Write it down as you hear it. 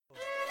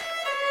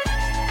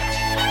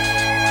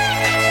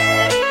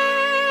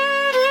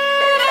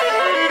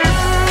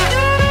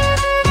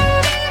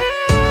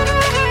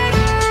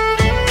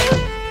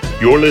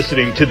You're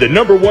listening to the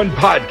 #1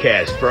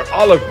 podcast for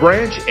Olive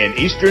Branch and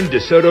Eastern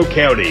DeSoto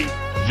County.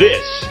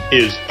 This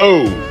is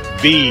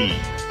OB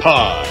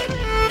Pod.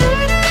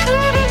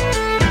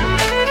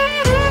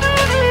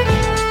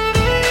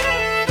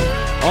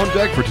 On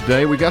deck for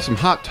today, we got some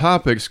hot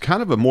topics,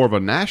 kind of more of a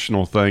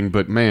national thing,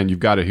 but man, you've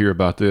got to hear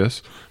about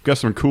this. We've got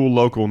some cool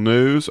local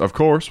news. Of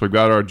course, we've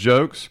got our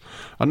jokes.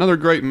 Another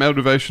great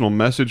motivational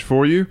message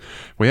for you.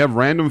 We have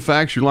random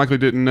facts you likely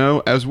didn't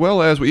know, as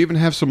well as we even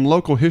have some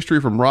local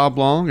history from Rob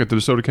Long at the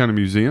DeSoto County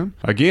Museum.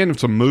 Again,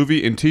 some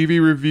movie and TV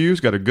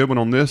reviews. Got a good one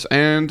on this,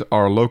 and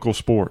our local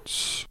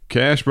sports.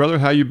 Cash, brother,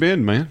 how you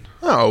been, man?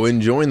 Oh,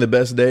 enjoying the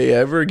best day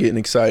ever, getting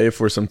excited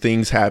for some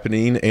things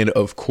happening, and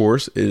of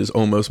course, it is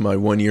almost my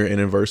 1-year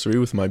anniversary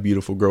with my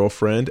beautiful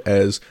girlfriend,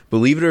 as,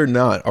 believe it or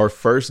not, our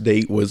first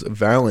date was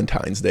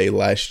Valentine's Day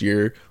last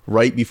year,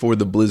 right before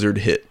the blizzard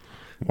hit.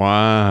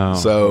 Wow.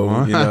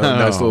 So,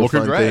 nice little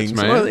fun congrats, things.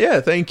 Man. Well,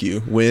 yeah, thank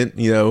you. Went,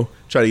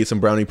 try to get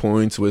some brownie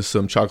points with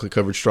some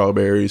chocolate-covered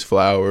strawberries,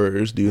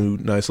 flowers, do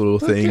nice little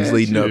things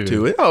leading up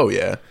to it. Oh,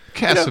 yeah.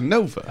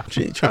 Casanova.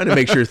 Trying to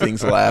make sure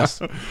things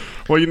last.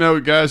 Well,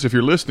 guys, if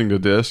you're listening to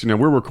this,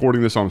 we're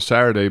recording this on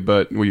Saturday,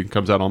 but it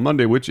comes out on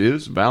Monday, which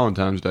is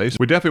Valentine's Day. So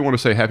we definitely want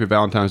to say happy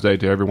Valentine's Day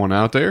to everyone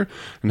out there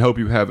and hope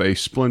you have a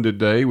splendid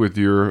day with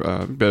your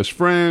best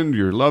friend,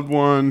 your loved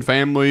one,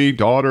 family,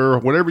 daughter,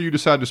 whatever you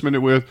decide to spend it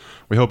with.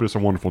 We hope it's a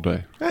wonderful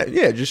day.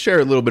 Yeah, just share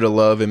a little bit of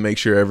love and make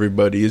sure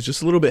everybody is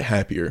just a little bit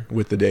happier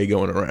with the day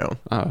going around.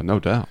 No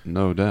doubt.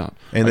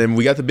 And then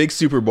we got the big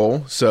Super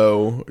Bowl,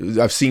 so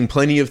I've seen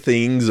plenty of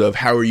things of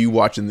how are you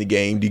watching the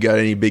game. Do you got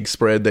any big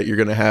spread that you're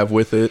going to have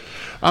with it?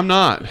 I'm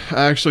not.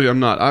 Actually, I'm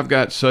not. I've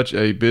got such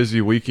a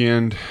busy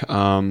weekend.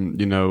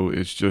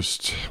 It's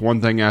just one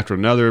thing after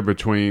another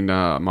between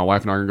my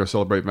wife and I are going to go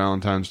celebrate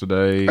Valentine's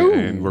today. Ooh.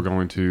 And we're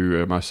going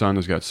to, my son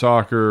has got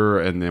soccer,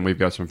 and then we've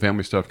got some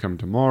family stuff coming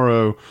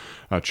tomorrow.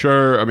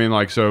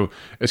 Church. So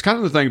it's kind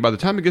of the thing, by the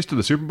time it gets to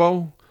the Super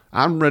Bowl,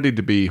 I'm ready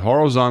to be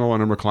horizontal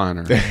in a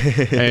recliner,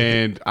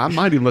 and I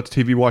might even let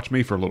the TV watch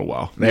me for a little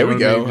while. There we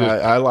go.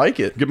 I like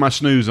it. Get my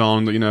snooze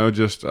on, it's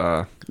just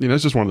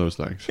one of those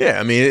things.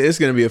 Yeah, it's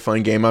going to be a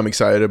fun game. I'm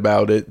excited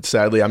about it.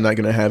 Sadly, I'm not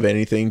going to have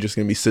anything. Just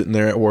going to be sitting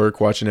there at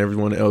work watching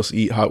everyone else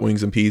eat hot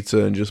wings and pizza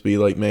and just be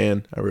like,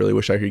 man, I really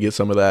wish I could get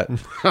some of that.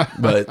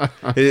 But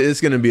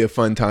it's going to be a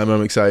fun time.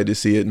 I'm excited to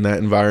see it in that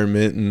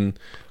environment, and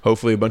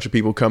hopefully a bunch of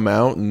people come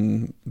out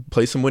and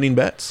play some winning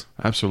bets.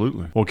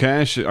 Absolutely. Well,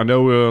 Cash, I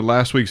know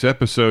last week's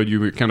episode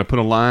you kind of put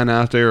a line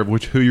out there of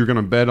who you're going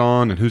to bet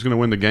on and who's going to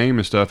win the game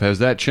and stuff. Has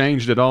that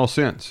changed at all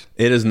since?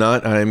 It is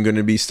not. I'm going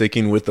to be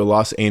sticking with the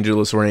Los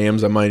Angeles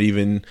Rams. I might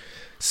even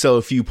sell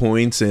a few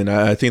points, and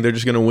I think they're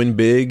just going to win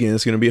big, and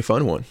it's going to be a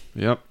fun one.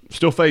 Yep.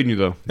 Still fading you,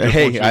 though.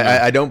 Hey,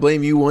 I don't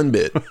blame you one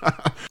bit.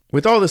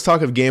 With all this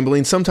talk of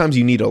gambling, sometimes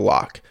you need a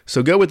lock.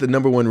 So go with the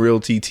 #1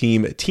 realty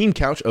team, Team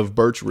Couch of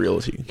Birch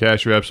Realty.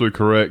 Cash, you're absolutely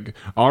correct.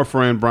 Our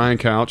friend Brian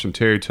Couch and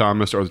Terry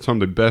Thomas are some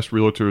of the best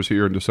realtors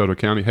here in DeSoto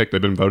County. Heck,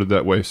 they've been voted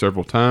that way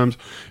several times.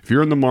 If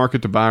you're in the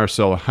market to buy or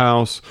sell a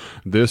house,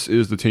 this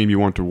is the team you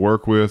want to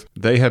work with.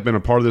 They have been a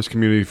part of this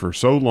community for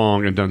so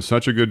long and done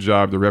such a good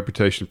job, the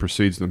reputation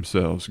precedes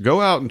themselves. Go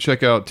out and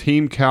check out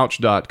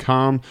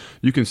teamcouch.com.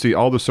 You can see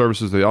all the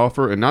services they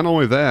offer, and not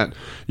only that,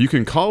 you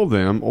can call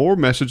them or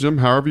message them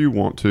however you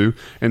want to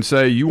and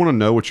say you want to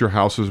know what your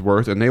house is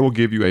worth, and they will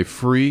give you a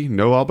free,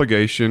 no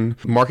obligation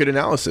market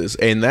analysis.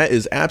 And that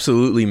is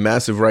absolutely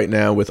massive right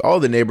now with all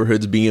the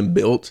neighborhoods being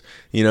built.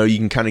 You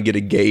can kind of get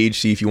a gauge,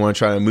 see if you want to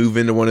try to move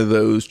into one of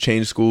those,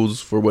 change schools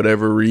for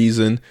whatever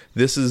reason.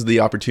 This is the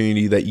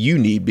opportunity that you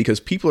need because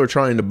people are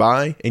trying to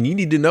buy, and you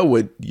need to know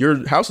what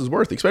your house is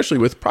worth, especially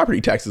with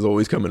property taxes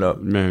always coming up.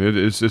 Man,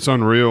 it's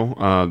unreal.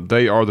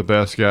 They are the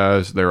best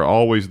guys. They're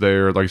always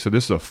there. Like I said,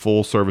 this is a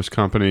full service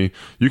company.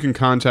 You can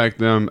contact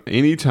them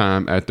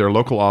anytime at their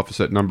local office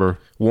at number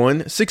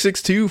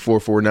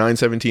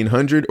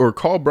 1-662-449-1700 or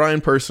call Brian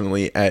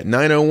personally at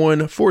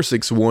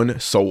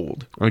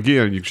 901-461-SOLD.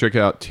 Again, you can check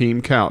out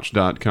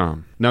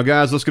teamcouch.com. Now,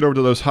 guys, let's get over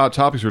to those hot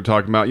topics we're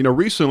talking about.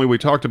 Recently we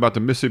talked about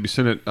the Mississippi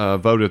Senate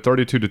voted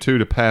 32-2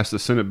 to pass the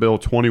Senate Bill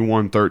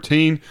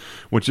 2113,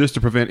 which is to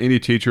prevent any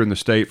teacher in the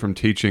state from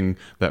teaching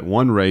that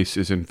one race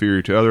is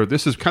inferior to other.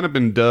 This has kind of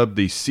been dubbed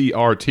the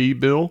CRT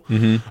bill,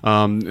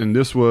 and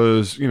this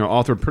was,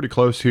 authored pretty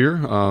close here.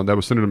 That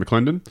was Senator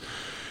McClendon.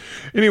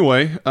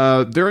 Anyway,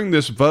 during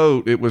this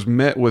vote, it was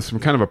met with some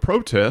kind of a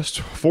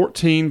protest.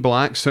 14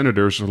 black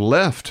senators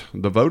left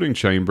the voting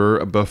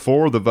chamber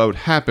before the vote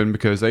happened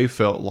because they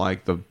felt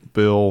like the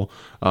bill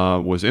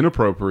was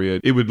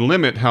inappropriate. It would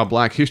limit how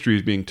black history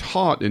is being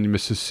taught in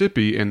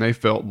Mississippi, and they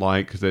felt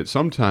like that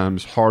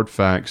sometimes hard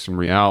facts and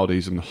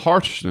realities and the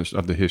harshness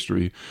of the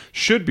history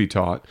should be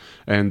taught,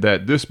 and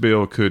that this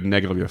bill could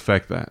negatively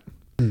affect that.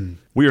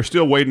 We are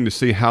still waiting to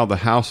see how the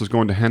House is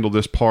going to handle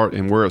this part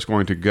and where it's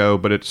going to go,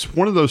 but it's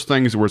one of those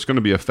things where it's going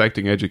to be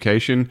affecting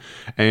education.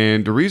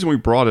 And the reason we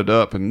brought it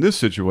up in this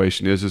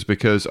situation is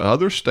because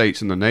other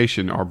states in the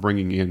nation are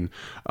bringing in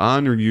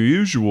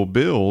unusual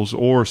bills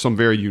or some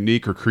very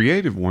unique or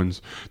creative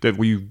ones that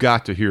we've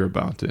got to hear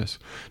about this.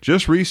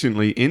 Just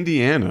recently,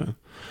 Indiana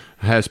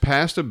has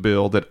passed a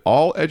bill that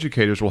all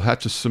educators will have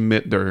to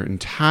submit their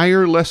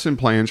entire lesson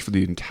plans for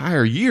the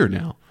entire year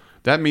now.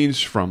 That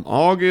means from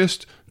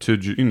August to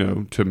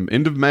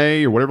end of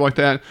May or whatever like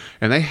that,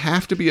 and they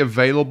have to be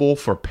available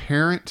for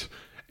parent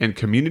and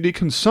community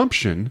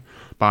consumption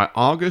by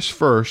August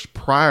 1st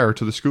prior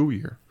to the school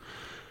year.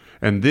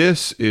 And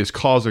this is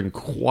causing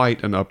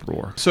quite an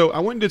uproar. So I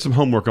went and did some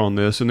homework on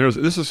this, and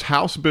this is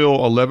House Bill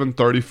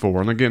 1134,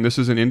 and again, this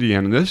is in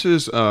Indiana. This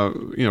is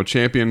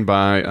championed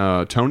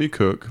by Tony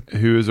Cook,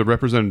 who is a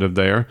representative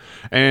there.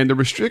 And the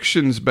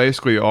restrictions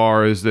basically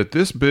is that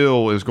this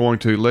bill is going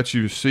to let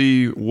you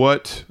see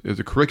what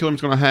the curriculum is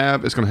going to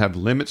have. It's going to have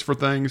limits for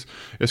things.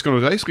 It's going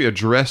to basically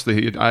address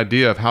the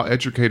idea of how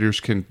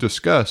educators can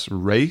discuss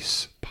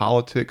race,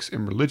 politics,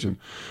 and religion.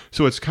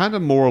 So it's kind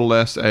of more or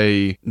less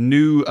a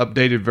new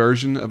updated version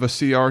of a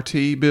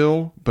CRT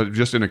bill, but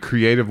just in a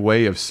creative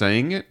way of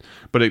saying it.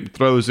 But it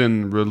throws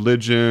in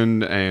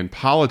religion and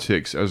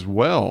politics as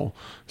well.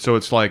 So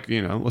it's like,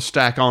 let's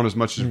stack on as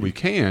much as we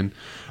can.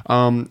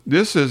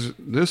 This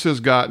has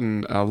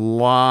gotten a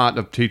lot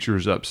of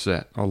teachers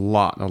upset. A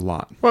lot.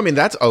 Well, I mean,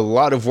 that's a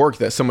lot of work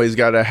that somebody's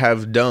got to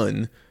have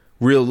done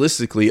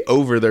realistically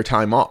over their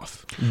time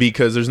off,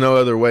 because there's no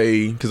other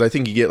way, because I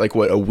think you get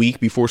a week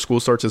before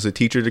school starts as a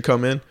teacher to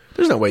come in.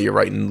 There's no way you're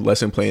writing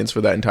lesson plans for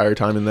that entire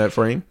time in that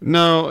frame.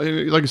 No,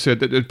 like I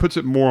said, it puts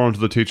it more onto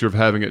the teacher of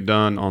having it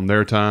done on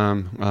their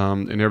time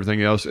and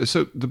everything else.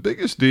 So the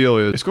biggest deal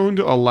is it's going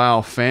to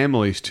allow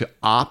families to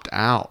opt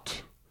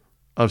out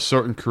of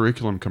certain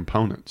curriculum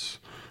components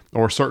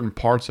or certain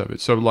parts of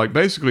it. So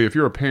basically, if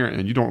you're a parent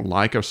and you don't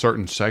like a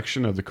certain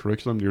section of the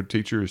curriculum your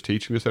teacher is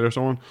teaching this, that, or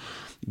so on,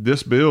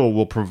 this bill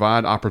will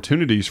provide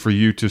opportunities for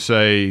you to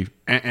say,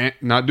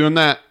 not doing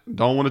that,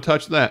 don't want to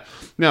touch that.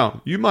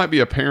 Now, you might be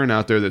a parent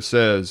out there that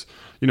says,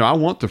 I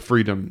want the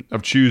freedom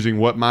of choosing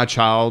what my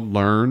child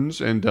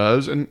learns and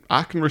does, and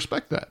I can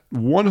respect that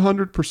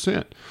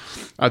 100%.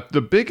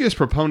 The biggest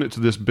proponent to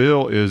this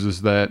bill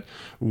is that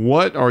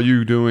what are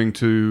you doing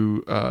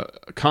to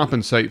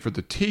compensate for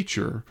the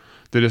teacher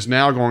that is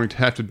now going to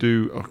have to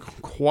do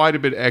quite a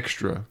bit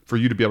extra for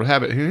you to be able to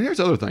have it? And here's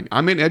the other thing.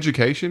 I'm in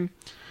education.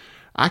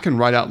 I can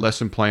write out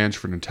lesson plans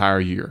for an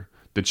entire year.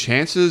 The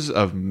chances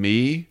of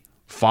me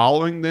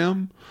following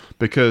them,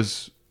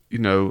 because,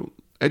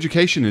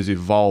 education is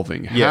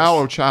evolving. Yes.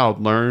 How a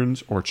child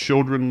learns or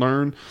children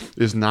learn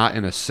is not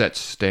in a set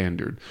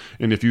standard.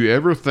 And if you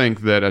ever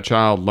think that a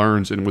child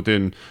learns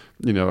within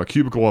a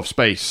cubicle of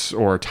space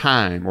or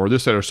time or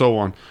this, that, or so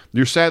on,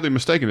 you're sadly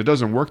mistaken. It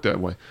doesn't work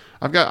that way.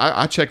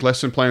 I check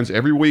lesson plans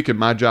every week at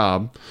my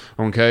job,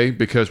 okay,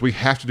 because we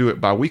have to do it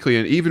bi-weekly.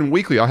 And even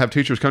weekly, I'll have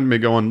teachers come to me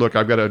going, look,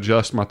 I've got to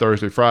adjust my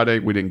Thursday, Friday.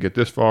 We didn't get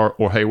this far,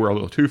 or hey, we're a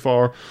little too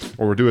far,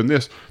 or we're doing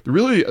this.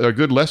 Really, a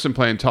good lesson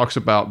plan talks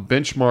about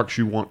benchmarks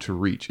you want to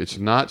reach. It's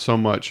not so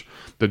much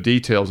the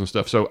details and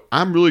stuff. So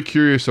I'm really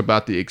curious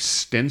about the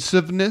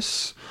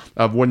extensiveness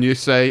of when you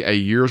say a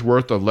year's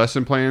worth of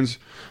lesson plans.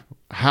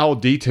 How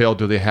detailed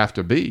do they have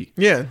to be?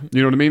 Yeah.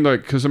 You know what I mean?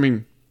 Because,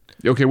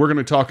 okay, we're going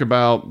to talk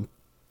about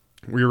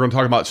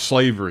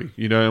slavery,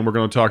 and we're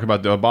going to talk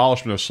about the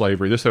abolishment of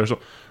slavery, this, that, or so.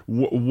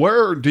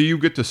 Where do you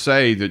get to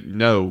say that,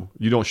 no,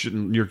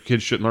 your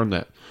kids shouldn't learn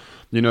that?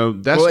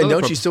 That's well, and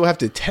don't you still have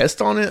to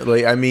test on it?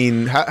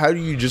 How do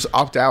you just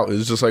opt out?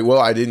 It's just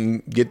I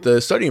didn't get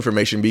the study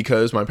information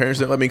because my parents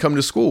didn't let me come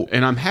to school.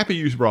 And I'm happy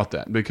you brought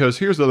that, because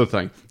here's the other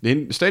thing.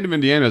 The state of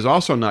Indiana is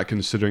also not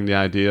considering the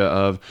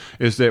idea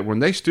is that when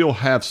they still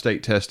have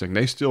state testing,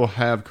 they still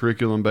have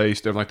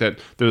curriculum-based, everything like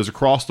that is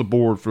across the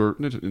board for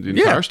the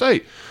entire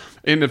state.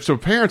 And if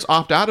parents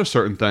opt out of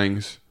certain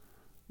things,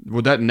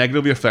 would that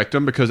negatively affect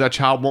them, because that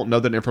child won't know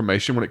that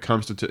information when it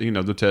comes to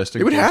the testing?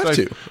 It would have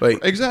to.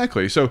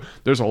 Exactly. So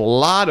there's a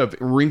lot of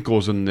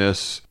wrinkles in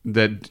this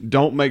that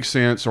don't make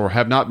sense or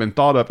have not been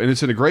thought of, and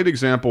it's a great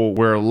example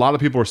where a lot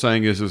of people are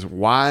saying is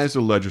why is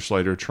the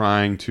legislator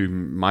trying to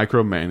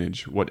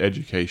micromanage what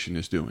education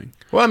is doing?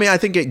 Well, I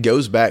think it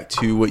goes back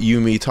to what you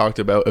and me talked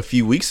about a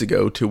few weeks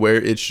ago, to where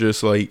it's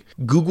just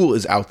Google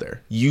is out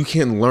there. You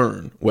can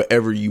learn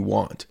whatever you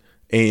want.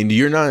 And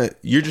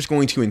you're just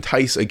going to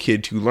entice a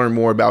kid to learn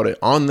more about it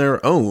on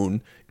their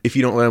own if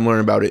you don't let them learn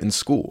about it in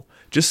school.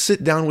 Just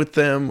sit down with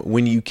them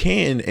when you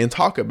can and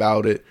talk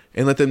about it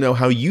and let them know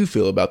how you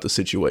feel about the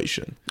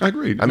situation. I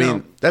agree.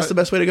 That's the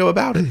best way to go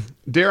about it.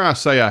 Dare I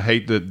say, I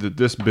hate that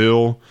this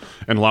bill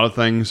and a lot of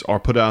things are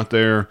put out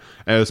there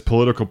as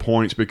political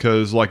points,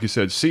 because, like you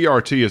said,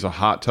 CRT is a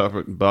hot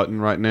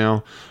button right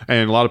now.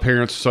 And a lot of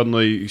parents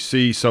suddenly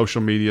see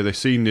social media, they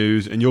see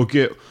news, and you'll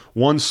get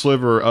one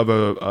sliver of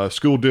a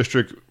school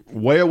district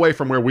way away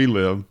from where we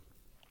live,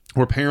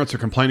 where parents are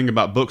complaining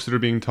about books that are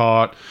being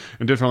taught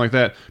and different like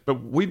that. But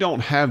we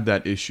don't have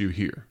that issue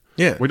here.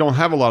 Yeah. We don't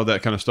have a lot of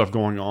that kind of stuff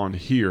going on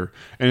here.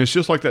 And it's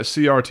just like that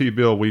CRT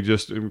bill we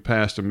just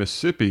passed in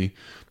Mississippi,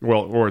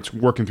 well, or it's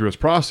working through its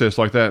process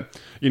like that.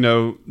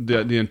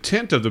 The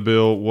intent of the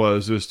bill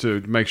is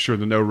to make sure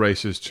that no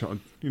race is,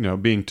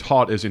 being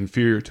taught as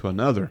inferior to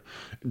another.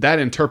 That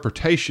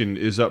interpretation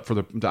is up for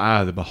the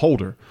eye of the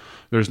beholder.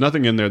 There's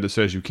nothing in there that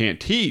says you can't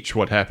teach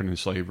what happened in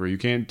slavery. You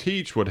can't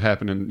teach what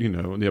happened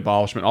in, the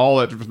abolishment, all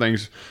that different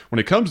things. When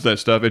it comes to that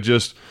stuff, it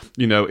just,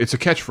 it's a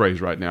catchphrase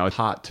right now. It's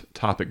a hot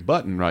topic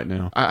button right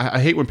now. I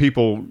hate when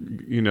people,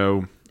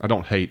 I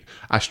don't hate.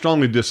 I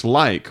strongly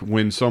dislike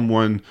when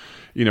someone,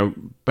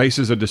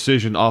 bases a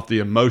decision off the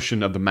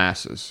emotion of the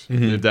masses,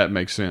 if that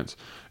makes sense.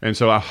 And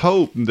so I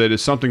hope that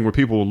it's something where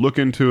people will look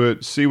into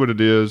it, see what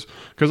it is.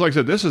 Because like I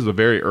said, this is the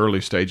very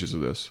early stages of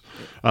this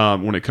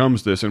when it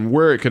comes to this. And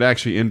where it could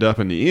actually end up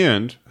in the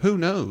end, who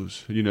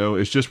knows?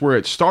 It's just where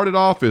it started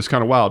off is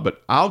kind of wild.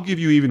 But I'll give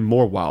you even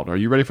more wild. Are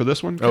you ready for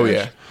this one, Cash? Oh,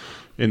 yeah.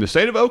 In the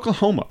state of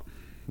Oklahoma,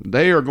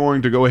 they are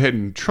going to go ahead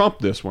and trump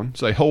this one,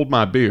 say, hold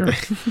my beer.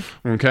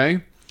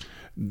 Okay?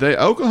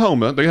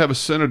 Oklahoma, they have a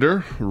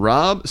Senator,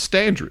 Rob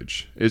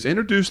Standridge, has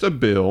introduced a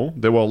bill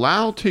that will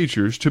allow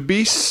teachers to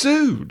be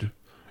sued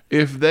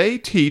if they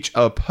teach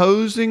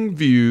opposing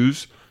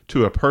views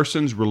to a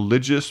person's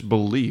religious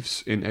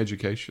beliefs in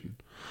education.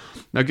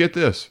 Now get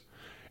this.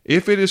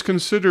 If it is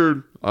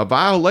considered a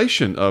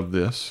violation of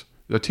this,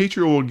 the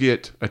teacher will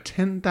get a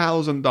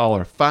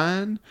 $10,000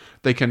 fine.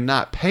 They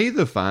cannot pay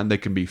the fine. They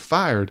can be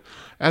fired.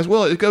 As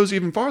well, it goes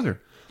even farther.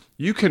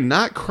 You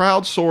cannot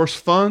crowdsource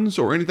funds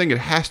or anything. It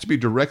has to be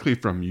directly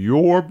from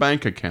your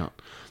bank account.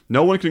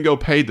 No one can go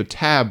pay the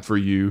tab for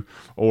you,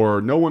 or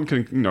no one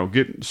can,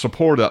 get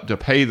support up to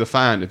pay the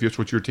fine if it's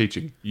what you're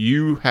teaching.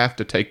 You have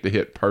to take the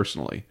hit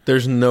personally.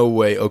 There's no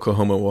way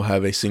Oklahoma will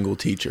have a single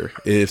teacher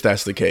if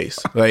that's the case.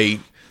 Like,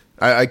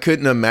 I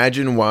couldn't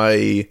imagine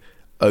why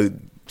a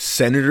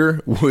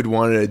senator would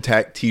want to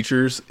attack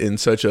teachers in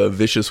such a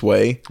vicious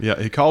way.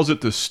 Yeah, he calls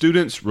it the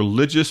Students'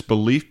 Religious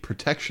Belief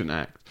Protection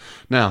Act.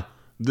 Now,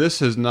 this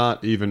has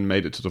not even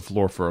made it to the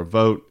floor for a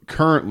vote.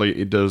 Currently,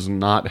 it does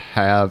not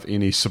have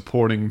any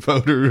supporting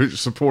voters,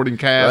 supporting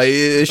cast. Like,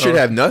 it should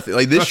have nothing.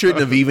 Like, this shouldn't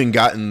have even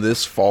gotten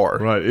this far.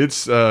 Right.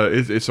 It's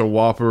a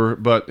whopper.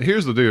 But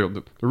here's the deal.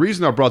 The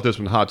reason I brought this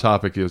one hot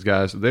topic is,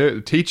 guys,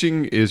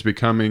 teaching is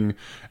becoming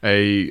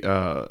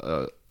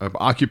an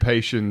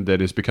occupation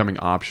that is becoming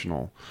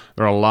optional.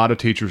 There are a lot of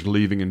teachers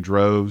leaving in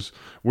droves.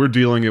 We're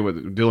dealing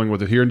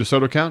with it here in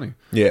DeSoto County.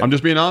 Yeah. I'm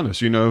just being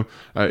honest.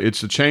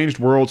 It's a changed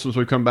world since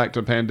we've come back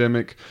to the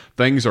pandemic.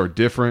 Things are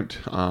different.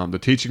 The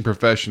teaching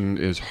profession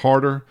is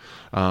harder.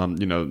 Not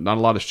a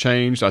lot has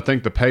changed. I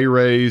think the pay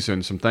raise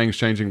and some things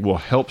changing will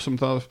help some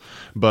stuff.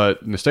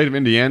 But in the state of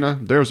Indiana,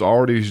 there's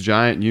already these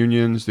giant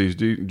unions, these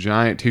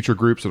giant teacher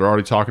groups that are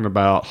already talking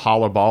about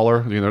holler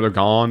baller. They're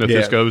gone if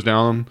this goes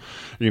down,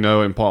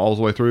 and all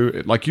the way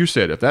through. Like you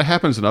said, if that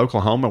happens in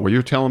Oklahoma, where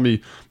you're telling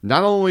me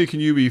not only can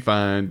you be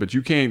fined, but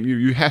you can't,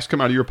 you have to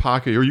come out of your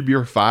pocket or you'd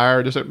be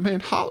fired. It's like,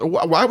 man,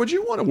 why would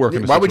you want to work in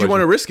a Why situation? would you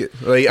want to risk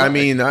it? Like, I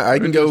mean, I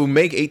can go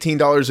make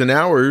 $18 an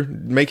hour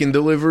making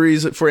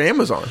deliveries for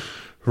Amazon.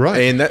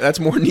 Right. And that's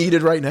more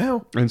needed right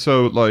now. And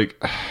so, like,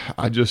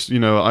 I just,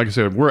 like I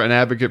said, we're an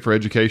advocate for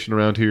education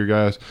around here,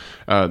 guys.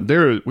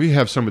 We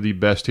have some of the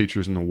best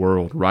teachers in the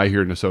world right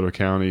here in DeSoto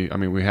County. I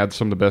mean, we have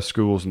some of the best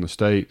schools in the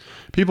state.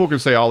 People can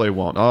say all they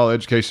want. Oh,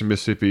 education in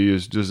Mississippi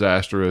is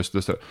disastrous.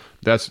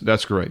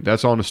 That's great.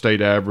 That's on the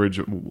state average.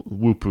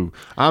 Whoopoo.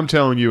 I'm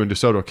telling you, in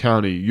DeSoto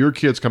County, your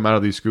kids come out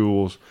of these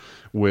schools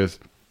with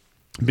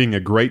being a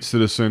great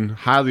citizen,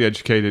 highly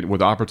educated,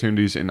 with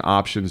opportunities and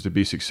options to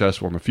be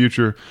successful in the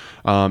future.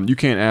 You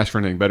can't ask for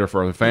anything better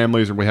for our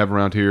families than we have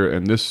around here,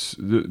 and this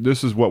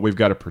is what we've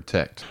got to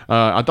protect.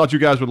 I thought you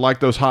guys would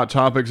like those hot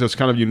topics. That's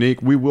kind of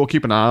unique. We will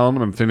keep an eye on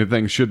them. If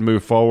anything should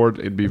move forward,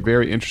 it'd be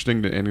very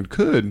interesting, and it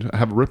could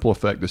have a ripple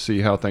effect to see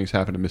how things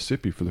happen in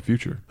Mississippi for the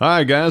future. All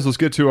right, guys, let's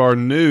get to our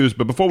news.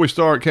 But before we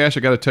start, Cash, I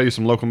got to tell you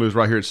some local news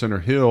right here at Center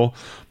Hill.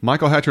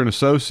 Michael Hatcher and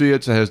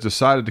Associates has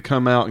decided to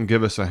come out and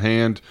give us a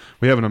hand.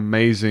 We have an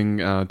amazing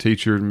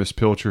teacher, Miss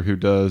Pilcher, who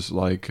does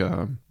like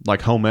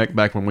home ec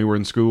back when we were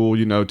in school,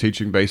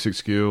 teaching basic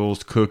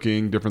skills,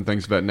 cooking, different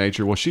things of that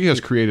nature. Well, she has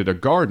created a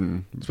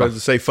garden. I was about to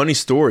say, funny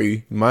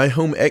story, my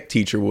home ec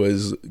teacher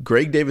was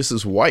Greg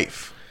Davis's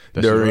wife.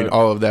 During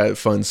all of that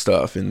fun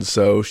stuff. And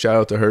so shout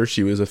out to her.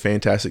 She was a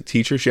fantastic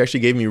teacher. She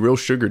actually gave me real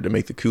sugar to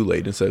make the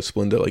Kool-Aid instead of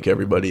Splenda like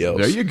everybody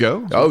else. There you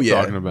go. Oh,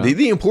 yeah.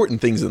 The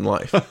important things in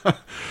life.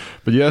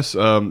 But yes,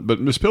 but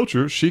Miss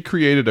Pilcher, she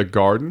created a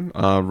garden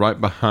right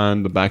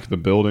behind the back of the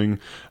building,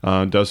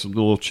 does some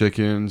little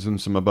chickens and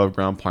some above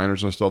ground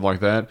planters and stuff like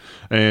that.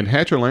 And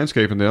Hatcher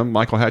Landscape and them,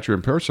 Michael Hatcher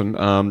in person,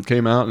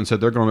 came out and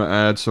said they're going to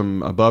add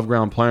some above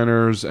ground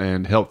planters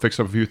and help fix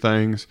up a few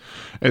things.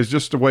 It's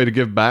just a way to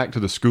give back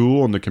to the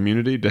school and the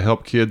community to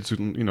help kids,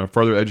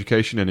 further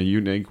education in a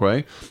unique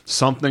way.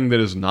 Something that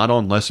is not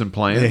on lesson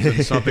plans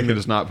and something that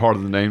is not part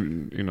of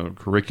the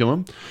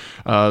curriculum.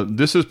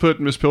 This has put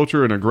Miss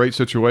Pilcher in a great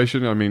situation.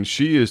 situation. I mean,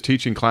 she is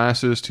teaching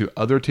classes to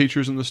other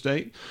teachers in the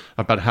state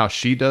about how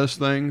she does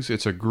things.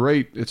 It's a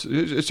great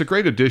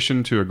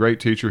addition to a great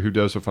teacher who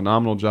does a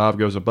phenomenal job,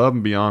 goes above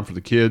and beyond for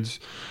the kids.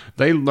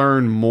 They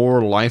learn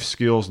more life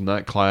skills in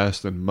that class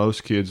than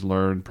most kids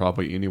learn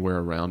probably anywhere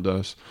around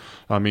us.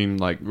 I mean,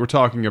 like, we're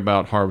talking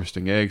about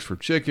harvesting eggs for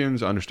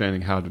chickens,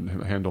 understanding how to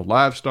handle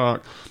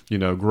livestock,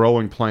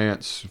 growing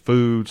plants,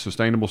 food,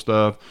 sustainable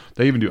stuff.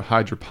 They even do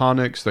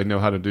hydroponics. They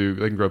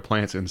can grow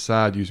plants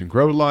inside using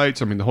grow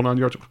lights. I mean, the whole 9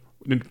 yards.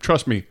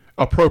 Trust me,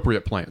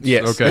 appropriate plants.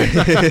 Yes. Okay.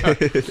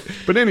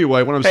 But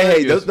anyway, what I'm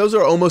saying is, those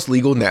are almost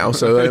legal now.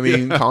 So, I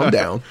mean, calm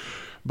down.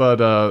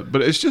 But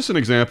it's just an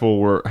example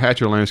where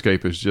Hatcher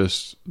Landscape is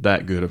just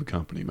that good of a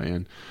company,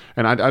 man.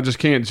 And I just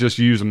can't just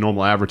use a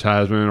normal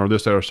advertisement or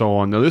this, that, or so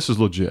on. No, this is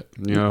legit,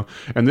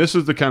 And this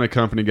is the kind of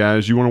company,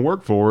 guys, you want to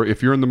work for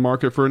if you're in the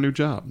market for a new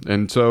job.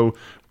 And so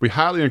we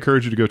highly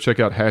encourage you to go check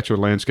out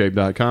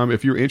HatcherLandscape.com.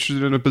 If you're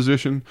interested in a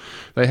position,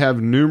 they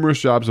have numerous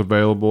jobs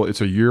available.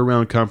 It's a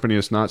year-round company.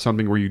 It's not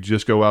something where you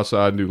just go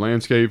outside and do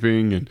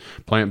landscaping and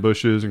plant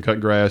bushes and cut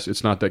grass.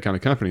 It's not that kind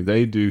of company.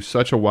 They do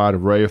such a wide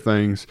array of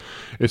things.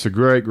 It's a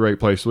great,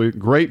 great place.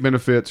 Great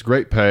benefits,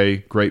 great pay,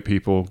 great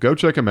people. Go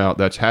check them out.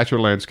 That's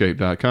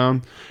HatcherLandscape.com.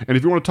 And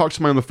if you want to talk to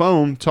somebody on the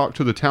phone, talk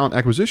to the talent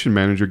acquisition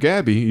manager,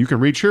 Gabby. You can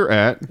reach her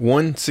at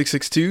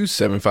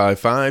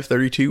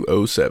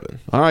 1-662-755-3207.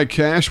 All right,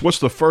 Cash, what's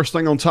the first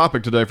thing on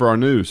topic today for our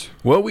news?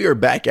 Well, we are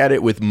back at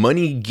it with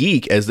Money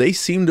Geek, as they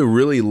seem to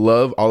really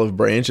love Olive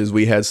Branch, as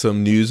we had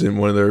some news in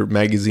one of their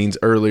magazines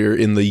earlier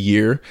in the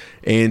year.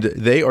 And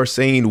they are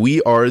saying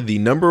we are the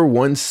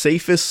 #1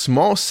 safest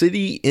small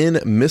city in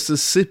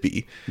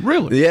Mississippi.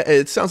 Really? Yeah,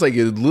 it sounds like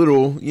a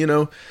little,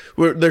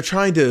 they're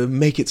trying to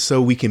make it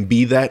so we can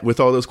be that with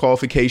all those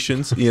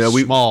qualifications.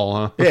 Small,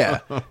 huh? Yeah.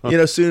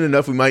 Soon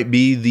enough, we might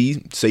be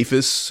the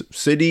safest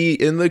city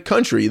in the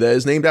country that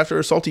is named after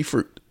a salty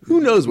fruit.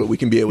 Who knows what we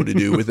can be able to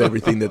do with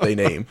everything that they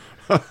name.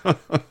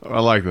 I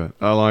like that.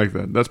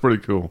 That's pretty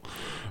cool.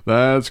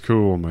 That's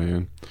cool,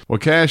 man. Well,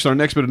 Cash, our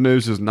next bit of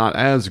news is not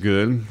as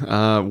good.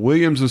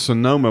 Williams and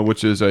Sonoma,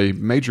 which is a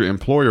major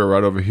employer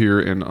right over here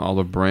in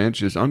Olive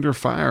Branch, is under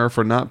fire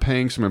for not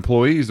paying some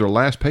employees their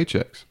last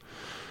paychecks.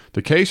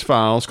 The case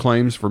files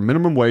claims for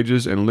minimum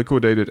wages and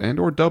liquidated and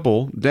or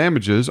double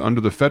damages under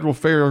the Federal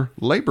Fair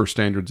Labor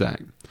Standards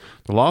Act.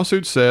 The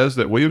lawsuit says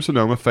that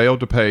Williams-Sonoma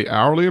failed to pay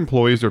hourly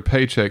employees their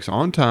paychecks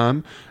on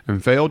time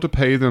and failed to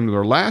pay them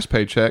their last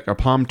paycheck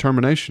upon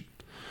termination.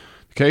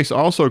 The case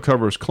also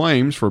covers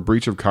claims for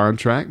breach of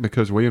contract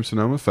because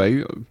Williams-Sonoma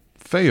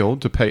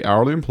failed to pay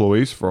hourly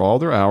employees for all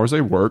their hours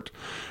they worked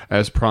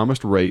as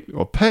promised rate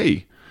of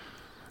pay.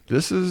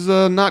 This is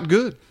not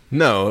good.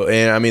 No,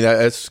 and I mean,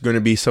 that's going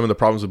to be some of the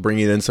problems with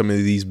bringing in some of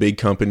these big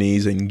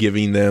companies and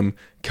giving them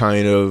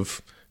kind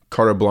of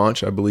carte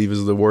blanche, I believe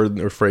is the word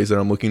or phrase that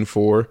I'm looking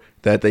for,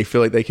 that they feel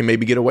like they can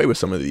maybe get away with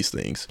some of these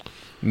things.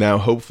 Now,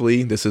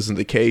 hopefully this isn't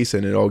the case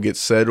and it all gets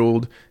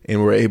settled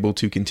and we're able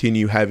to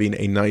continue having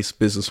a nice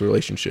business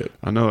relationship.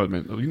 I know it,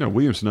 man.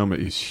 Williams-Sonoma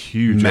is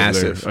huge.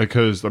 Massive.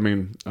 Because,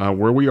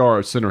 where we are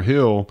at Center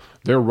Hill,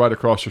 they're right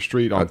across the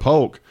street on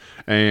Polk.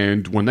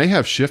 And when they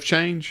have shift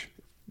change,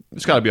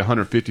 it's got to be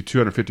 150,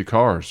 250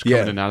 cars coming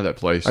in and out of that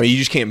place. I mean, you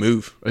just can't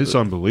move. It's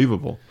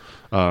unbelievable.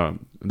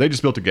 They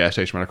just built a gas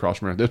station right across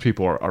from there. Those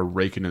people are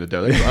raking in the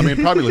dough.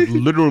 Probably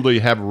literally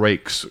have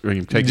rakes,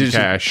 taking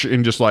cash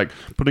and just like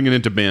putting it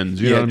into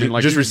bins. You know what I mean?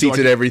 Like just receipts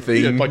and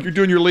everything. Yeah, like you're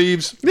doing your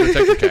leaves, take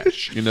the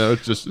cash.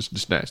 It's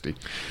just nasty.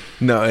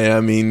 No, and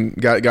I mean,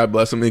 God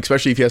bless them.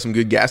 Especially if you have some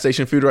good gas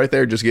station food right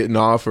there, just getting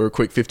off for a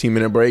quick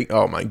 15-minute break.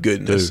 Oh my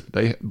goodness! Dude,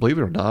 they believe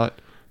it or not,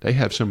 they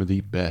have some of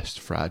the best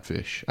fried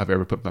fish I've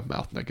ever put in my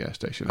mouth in that gas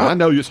station. I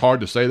know it's hard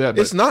to say that,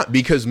 but it's not,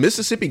 because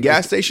Mississippi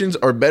gas stations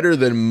are better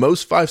than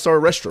most 5-star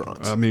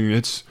restaurants. I mean,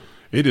 it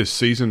is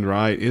seasoned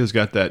right. It has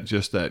got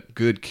that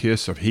good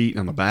kiss of heat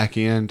on the back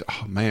end.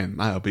 Oh man,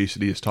 my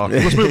obesity is talking.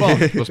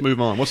 Let's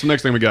move on. What's the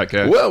next thing we got,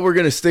 Cash? Well, we're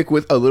going to stick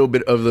with a little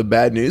bit of the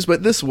bad news,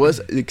 but this was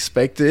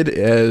expected,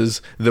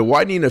 as the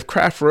widening of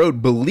Craft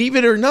Road, believe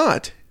it or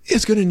not,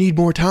 is going to need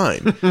more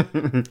time.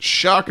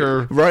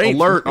 Shocker. Right?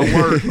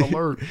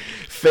 Alert.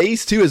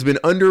 Phase 2 has been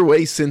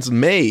underway since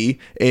May,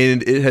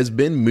 and it has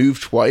been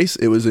moved twice.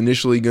 It was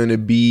initially going to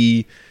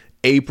be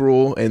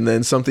April and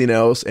then something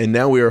else, and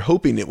now we are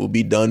hoping it will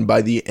be done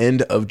by the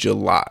end of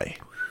July.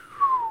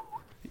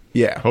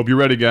 Yeah. Hope you're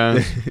ready,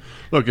 guys.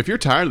 Look, if you're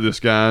tired of this,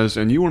 guys,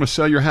 and you want to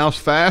sell your house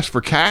fast for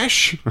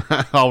cash,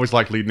 I always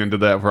like leading into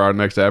that for our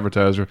next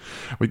advertiser.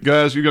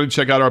 Guys, you're going to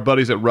check out our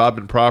buddies at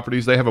Robin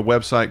Properties. They have a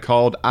website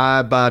called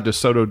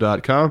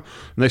iBuyDeSoto.com,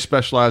 and they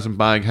specialize in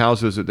buying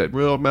houses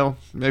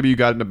that maybe you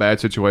got in a bad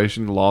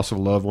situation, loss of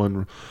a loved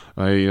one,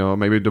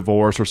 maybe a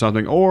divorce or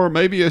something, or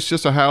maybe it's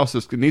just a house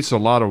that needs a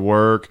lot of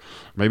work,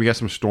 maybe got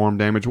some storm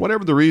damage,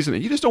 whatever the reason,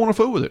 and you just don't want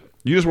to fool with it.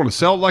 You just want to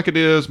sell it like it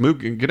is,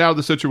 move and get out of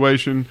the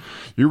situation.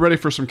 You're ready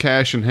for some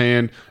cash in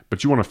hand,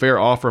 but you want a fair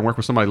offer and work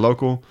with somebody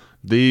local,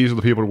 these are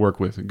the people to work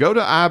with. Go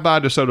to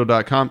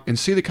iBuyDeSoto.com and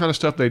see the kind of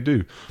stuff they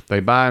do. They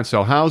buy and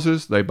sell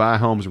houses. They buy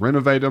homes,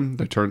 renovate them.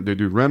 They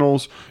do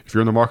rentals. If you're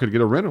in the market to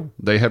get a rental,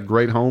 they have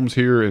great homes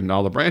here in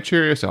Olive Branch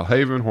area, South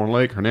Haven, Horn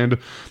Lake, Hernando.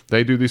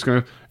 They do these kind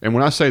of, and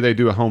when I say they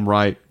do a home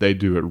right, they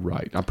do it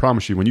right. I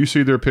promise you, when you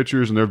see their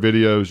pictures and their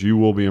videos, you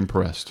will be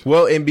impressed.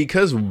 Well, and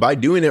because by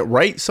doing it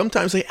right,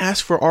 sometimes they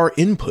ask for our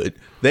input.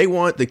 They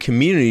want the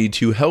community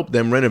to help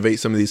them renovate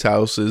some of these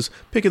houses,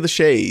 pick of the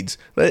shades,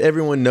 let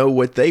everyone know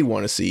what they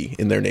want to see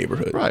in their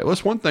neighborhood. Right. Well,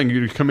 it's one thing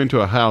you come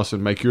into a house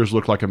and make yours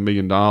look like $1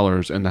 million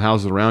and the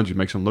houses around you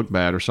makes them look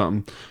bad or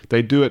something.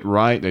 They do it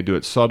right. They do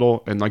it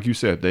subtle. And like you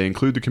said, they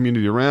include the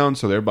community around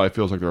so that everybody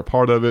feels like they're a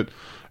part of it.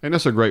 And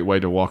that's a great way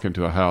to walk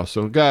into a house.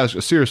 So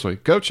guys, seriously,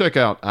 go check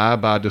out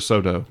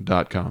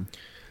iBuyDeSoto.com.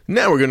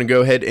 Now we're going to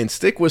go ahead and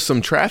stick with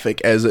some traffic,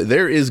 as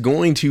there is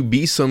going to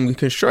be some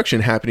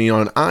construction happening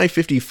on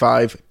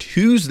I-55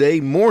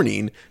 Tuesday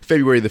morning,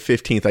 February the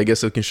 15th. I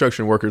guess the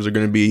construction workers are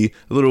going to be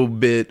a little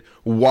bit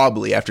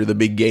wobbly after the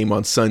big game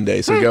on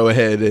Sunday. So go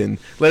ahead and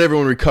let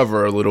everyone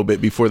recover a little bit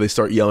before they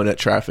start yelling at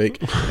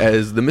traffic,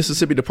 as the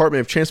Mississippi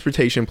Department of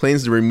Transportation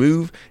plans to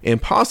remove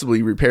and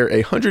possibly repair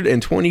a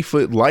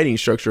 120-foot lighting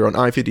structure on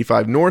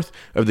I-55 north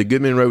of the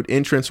Goodman Road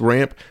entrance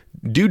ramp.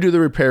 Due to the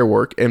repair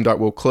work, MDOT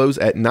will close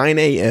at 9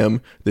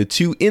 a.m. the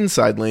two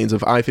inside lanes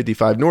of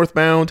I-55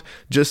 northbound,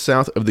 just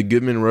south of the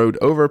Goodman Road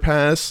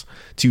overpass,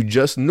 to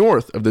just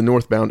north of the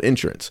northbound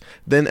entrance.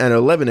 Then at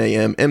 11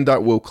 a.m.,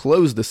 MDOT will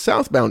close the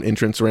southbound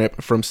entrance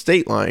ramp from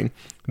State Line,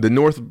 the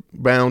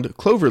northbound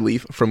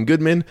Cloverleaf from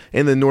Goodman,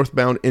 and the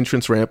northbound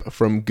entrance ramp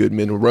from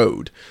Goodman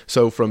Road.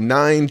 So from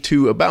 9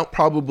 to about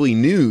probably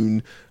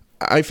noon,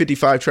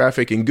 I-55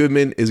 traffic in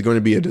Goodman is going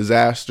to be a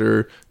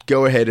disaster.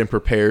 Go ahead and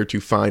prepare to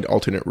find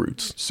alternate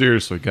routes.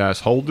 Seriously,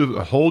 guys, hold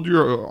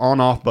your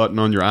on-off button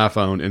on your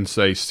iPhone and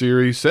say,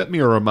 Siri, set me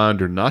a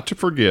reminder not to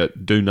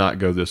forget, do not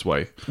go this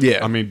way.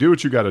 Yeah. I mean, do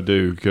what you got to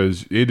do,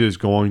 because it is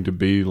going to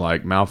be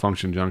like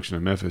Malfunction Junction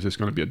in Memphis. It's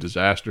going to be a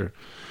disaster.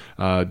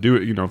 Do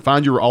it,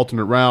 find your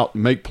alternate route,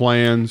 make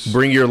plans.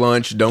 Bring your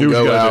lunch, don't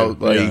go out.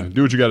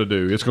 Do what you got to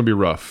do. It's going to be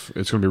rough.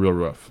 It's going to be real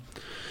rough.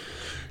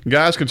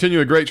 Guys,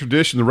 continue a great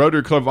tradition. The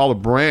Rotary Club of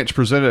Olive Branch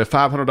presented a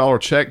 $500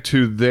 check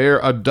to their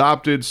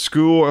adopted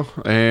school,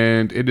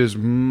 and it is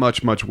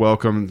much, much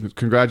welcome.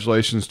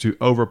 Congratulations to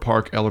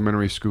Overpark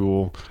Elementary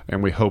School,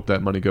 and we hope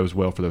that money goes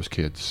well for those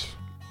kids.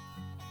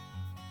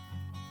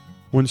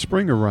 When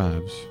spring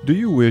arrives, do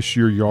you wish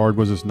your yard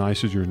was as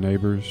nice as your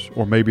neighbor's,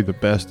 or maybe the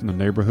best in the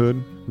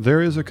neighborhood?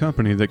 There is a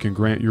company that can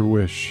grant your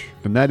wish,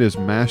 and that is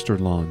Master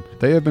Lawn.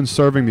 They have been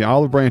serving the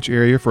Olive Branch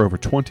area for over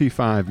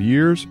 25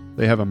 years.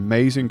 They have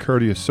amazing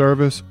courteous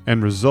service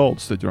and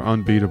results that are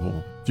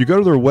unbeatable. If you go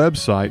to their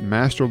website,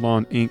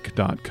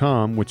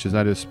 masterlawninc.com, which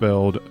is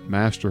spelled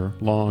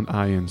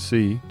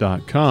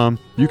masterlawninc.com,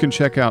 you can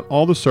check out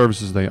all the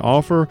services they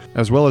offer,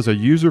 as well as a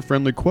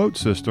user-friendly quote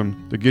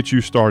system to get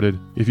you started.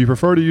 If you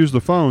prefer to use the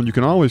phone, you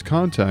can always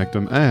contact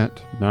them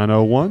at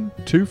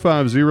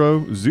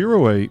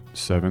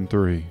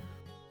 901-250-0873.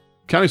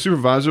 County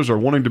supervisors are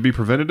wanting to be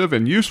preventative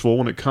and useful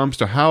when it comes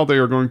to how they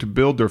are going to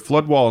build their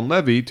flood wall and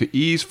levee to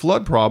ease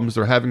flood problems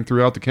they're having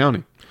throughout the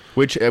county.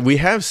 Which we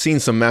have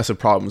seen some massive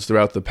problems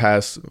throughout the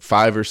past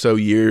 5 or so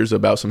years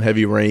about some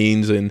heavy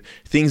rains and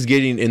things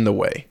getting in the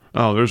way.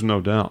 Oh, there's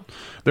no doubt.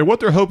 What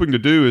they're hoping to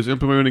do is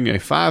implementing a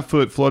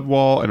 5-foot flood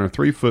wall and a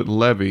 3-foot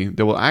levee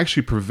that will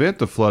actually prevent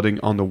the flooding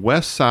on the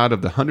west side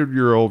of the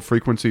 100-year-old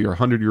frequency or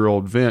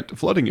 100-year-old vent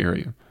flooding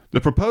area. The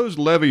proposed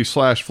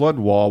levee/flood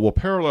wall will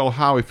parallel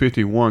Highway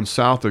 51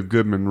 south of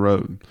Goodman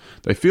Road.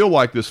 They feel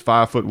like this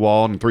 5-foot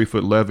wall and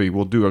 3-foot levee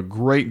will do a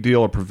great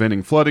deal of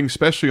preventing flooding,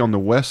 especially on the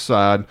west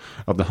side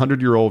of the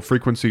 100-year-old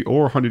frequency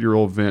or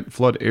 100-year-old vent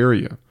flood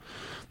area.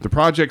 The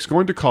project's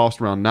going to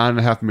cost around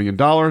 $9.5 million,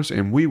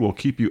 and we will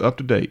keep you up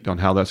to date on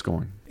how that's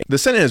going. The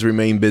Senate has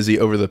remained busy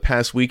over the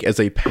past week as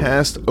they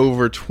passed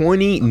over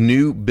 20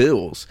 new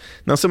bills.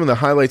 Now, some of the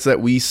highlights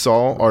that we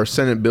saw are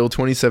Senate Bill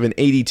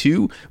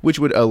 2782, which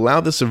would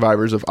allow the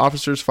survivors of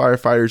officers,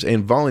 firefighters,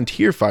 and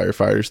volunteer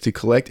firefighters to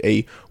collect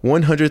a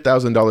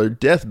 $100,000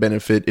 death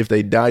benefit if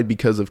they died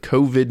because of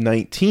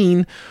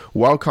COVID-19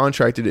 while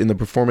contracted in the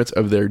performance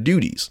of their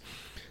duties.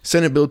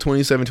 Senate Bill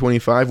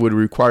 2725 would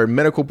require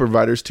medical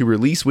providers to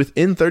release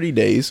within 30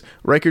 days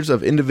records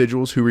of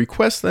individuals who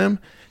request them.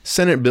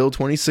 Senate Bill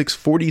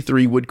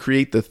 2643 would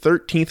create the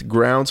 13th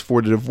grounds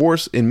for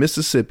divorce in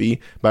Mississippi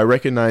by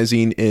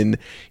recognizing an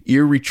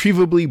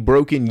irretrievably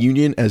broken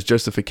union as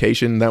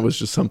justification. That was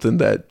just something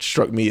that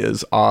struck me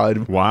as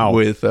odd. Wow.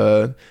 With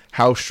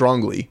how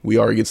strongly we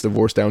are against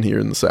divorce down here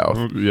in the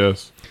South.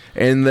 Yes.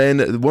 And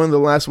then one of the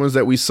last ones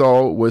that we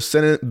saw was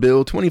Senate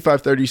Bill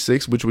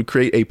 2536, which would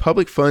create a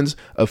public funds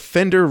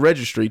offender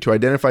registry to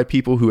identify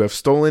people who have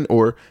stolen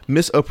or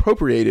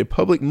misappropriated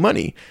public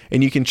money.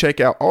 And you can check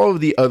out all of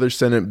the other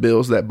Senate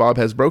bills that Bob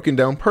has broken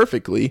down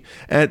perfectly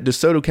at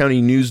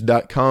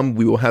DeSotoCountyNews.com.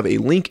 We will have a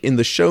link in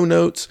the show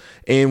notes,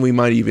 and we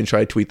might even try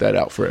to tweet that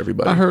out for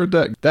everybody. I heard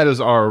that. That is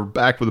our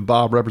Back with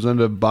Bob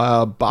representative,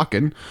 Bob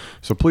Bakken.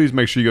 So please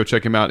make sure you go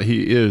check him out.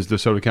 He is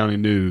DeSoto County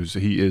News.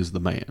 He is the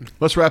man.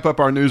 Let's wrap up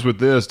our news with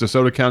this.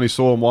 DeSoto County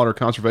Soil and Water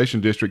Conservation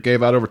District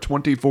gave out over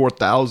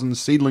 24,000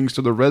 seedlings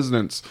to the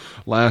residents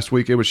last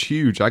week. It was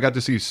huge. I got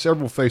to see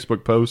several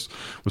Facebook posts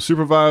with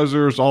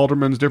supervisors,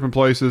 aldermen, different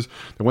places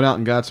that went out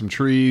and got some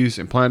trees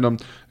and planted them.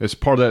 It's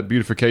part of that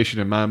beautification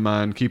in my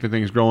mind, keeping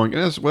things growing.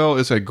 And as well,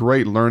 it's a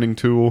great learning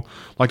tool.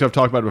 Like I've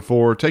talked about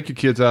before, take your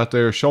kids out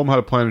there, show them how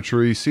to plant a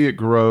tree, see it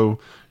grow.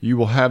 You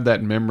will have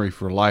that memory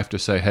for life to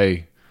say,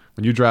 hey,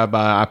 when you drive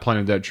by, I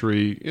planted that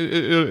tree.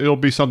 It'll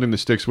be something that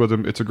sticks with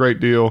them. It's a great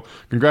deal.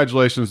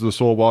 Congratulations to the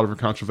Soil Water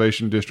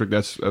Conservation District.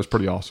 That's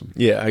pretty awesome.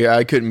 Yeah,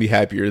 I couldn't be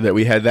happier that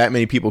we had that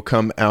many people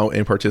come out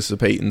and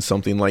participate in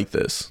something like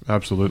this.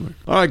 Absolutely.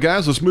 All right,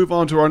 guys, let's move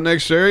on to our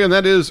next area, and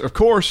that is, of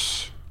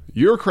course,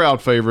 your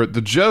crowd favorite,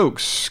 the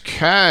jokes.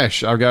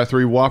 Cash, I've got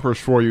 3 Whoppers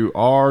for you.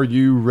 Are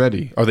you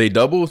ready? Are they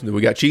doubles? Do we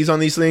got cheese on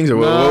these things? Or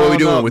what are we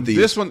doing with these?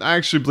 This one,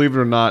 actually, believe it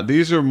or not,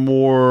 these are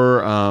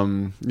more,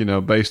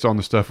 based on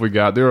the stuff we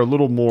got. They're a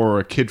little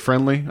more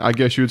kid-friendly, I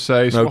guess you would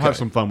say. So we'll have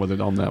some fun with it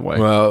on that way.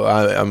 Well,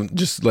 I'm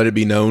just let it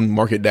be known,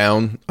 mark it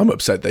down. I'm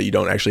upset that you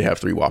don't actually have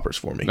 3 Whoppers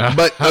for me.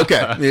 But,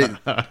 okay,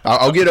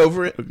 I'll get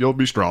over it. You'll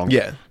be strong.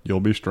 Yeah.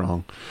 You'll be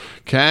strong.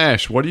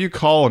 Cash, what do you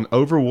call an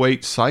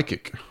overweight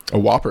psychic? A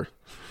Whopper.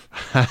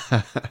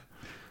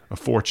 A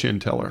fortune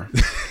teller.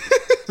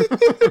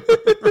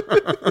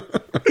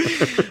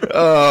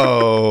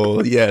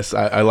 Oh, yes.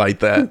 I like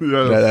that.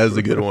 Yeah. That is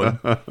a good one.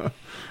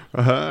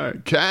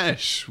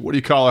 Cash, what do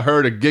you call a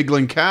herd of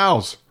giggling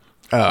cows?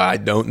 I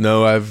don't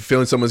know. I have a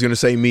feeling someone's going to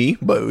say me,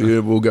 but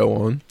we'll go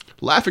on.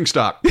 Laughing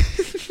stock.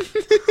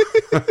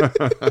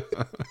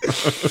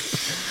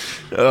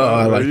 Oh,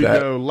 I like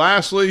that.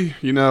 Lastly,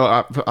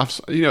 I've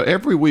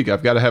every week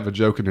I've got to have a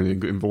joke and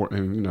it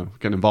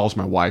involves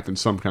my wife in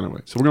some kind of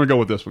way. So we're going to go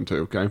with this one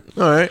too, okay?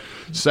 All right.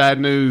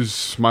 Sad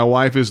news. My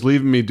wife is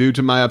leaving me due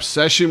to my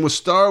obsession with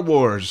Star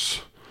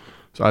Wars.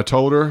 So I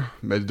told her,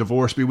 may the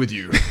divorce be with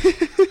you.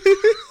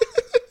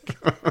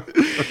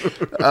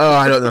 Oh,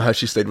 I don't know how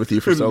she stayed with you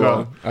for so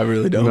long. I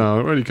really don't.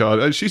 No, what do you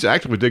call it? She's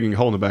actively digging a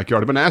hole in the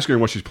backyard. I've been asking her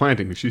what she's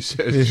planting. She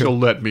says she'll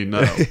let me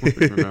know.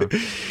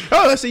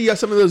 Oh, I see you got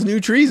some of those new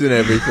trees and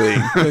everything.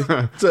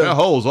 That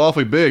hole's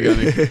awfully big,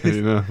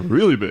 honey.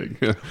 Really big.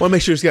 Want to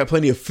make sure it's got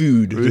plenty of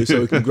food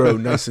so it can grow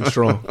nice and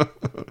strong.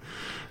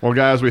 Well,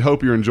 guys, we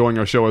hope you're enjoying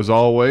our show as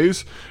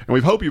always, and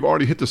we hope you've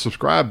already hit the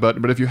subscribe button,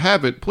 but if you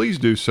haven't, please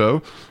do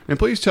so, and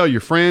please tell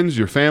your friends,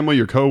 your family,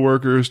 your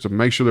coworkers to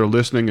make sure they're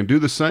listening and do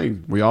the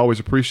same. We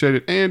always appreciate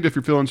it, and if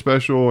you're feeling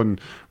special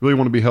and really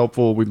want to be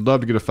helpful, we'd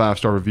love to get a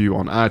 5-star review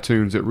on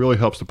iTunes. It really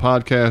helps the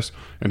podcast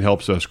and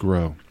helps us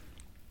grow.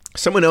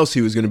 Someone else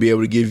who is going to be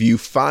able to give you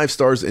 5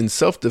 stars in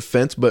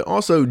self-defense, but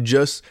also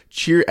just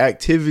cheer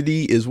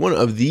activity, is one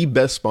of the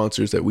best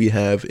sponsors that we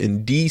have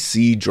in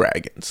DC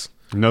Dragons.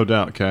 No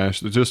doubt,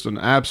 Cash. It's just an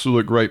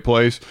absolute great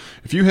place.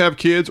 If you have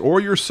kids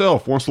or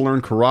yourself wants to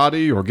learn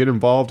karate or get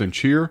involved in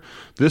cheer,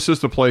 this is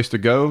the place to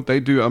go. They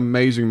do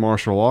amazing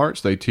martial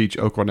arts. They teach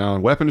Okinawan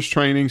weapons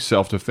training,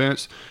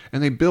 self-defense,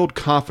 and they build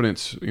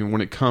confidence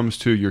when it comes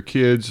to your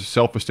kids'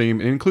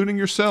 self-esteem, including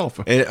yourself.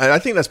 And I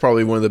think that's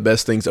probably one of the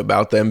best things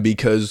about them,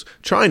 because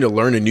trying to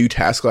learn a new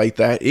task like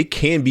that, it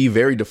can be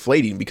very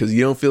deflating because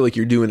you don't feel like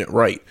you're doing it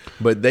right.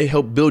 But they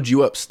help build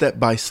you up step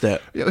by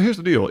step. Yeah, here's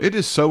the deal. It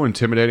is so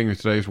intimidating in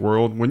today's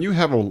world. When you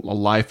have a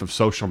life of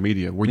social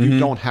media where you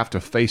don't have to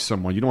face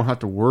someone, you don't have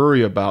to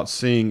worry about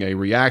seeing a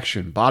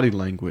reaction, body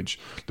language,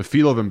 the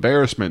feel of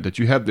embarrassment, that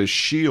you have this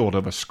shield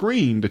of a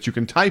screen that you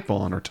can type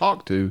on or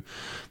talk to.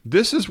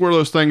 This is one of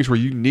those things where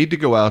you need to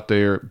go out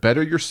there,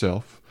 better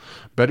yourself,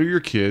 better your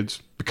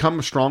kids, become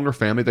a stronger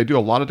family. They do a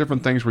lot of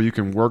different things where you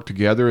can work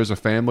together as a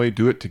family,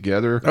 do it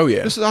together. Oh,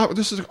 yeah. This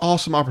is an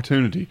awesome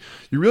opportunity.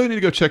 You really need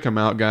to go check them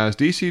out, guys.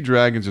 DC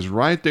Dragons is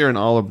right there in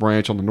Olive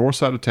Branch on the north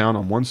side of town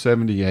on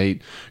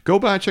 178. Go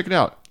by and check it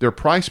out. Their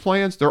price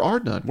plans, there are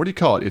none. What do you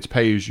call it? It's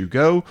pay as you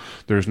go.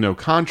 There's no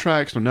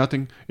contracts, no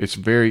nothing. It's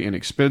very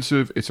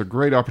inexpensive. It's a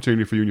great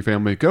opportunity for you and your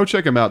family. Go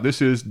check them out.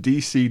 This is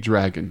DC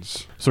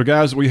Dragons. So,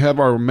 guys, we have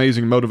our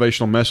amazing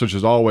motivational message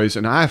as always,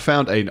 and I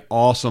found an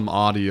awesome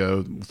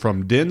audio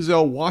from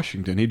Denzel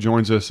Washington. He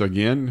joins us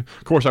again.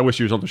 Of course, I wish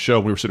he was on the show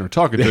when we were sitting there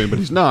talking to him, but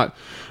he's not.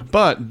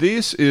 But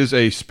this is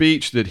a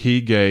speech that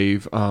he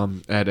gave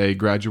at a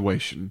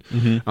graduation,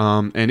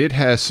 and it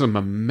has some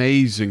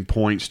amazing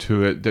points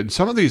to it. That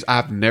some of these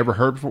I've never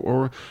heard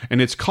before,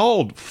 and it's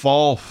called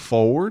Fall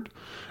Forward.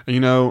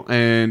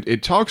 And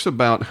it talks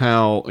about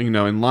how,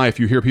 in life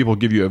you hear people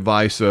give you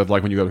advice of,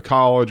 like, when you go to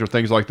college or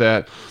things like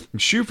that,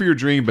 shoot for your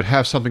dream, but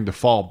have something to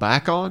fall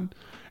back on.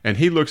 And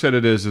he looks at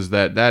it as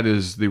that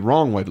is the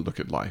wrong way to look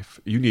at life.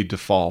 You need to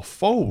fall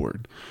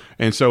forward.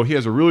 And so he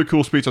has a really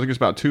cool speech. I think it's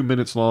about 2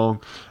 minutes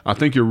long. I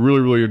think you'll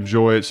really, really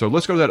enjoy it. So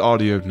let's go to that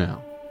audio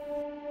now.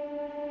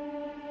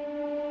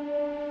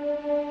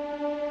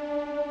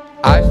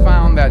 I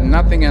found that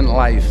nothing in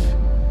life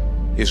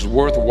is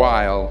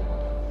worthwhile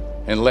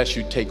unless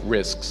you take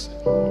risks.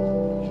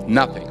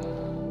 Nothing.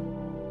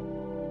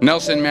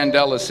 Nelson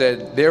Mandela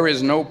said, "There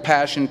is no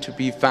passion to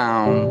be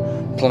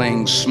found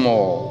playing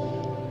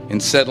small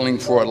and settling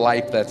for a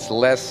life that's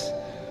less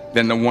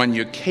than the one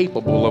you're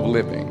capable of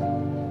living."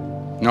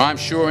 Now, I'm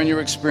sure in your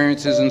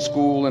experiences in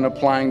school and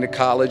applying to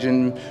college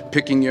and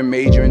picking your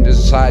major and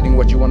deciding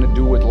what you want to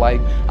do with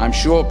life, I'm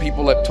sure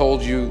people have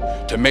told you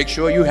to make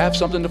sure you have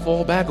something to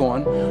fall back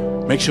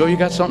on. Make sure you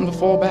got something to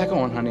fall back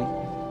on, honey.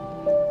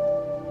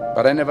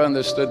 But I never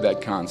understood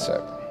that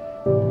concept,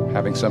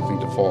 having something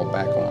to fall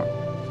back on.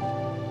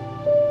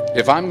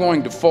 If I'm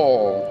going to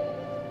fall,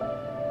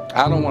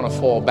 I don't want to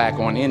fall back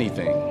on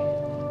anything.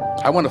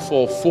 I want to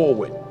fall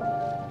forward.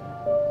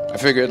 I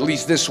figure at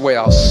least this way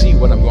I'll see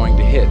what I'm going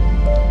to hit.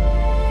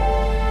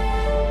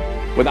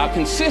 Without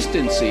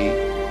consistency,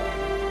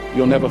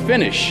 you'll never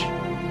finish.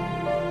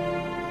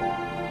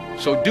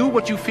 So do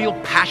what you feel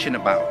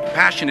passionate about.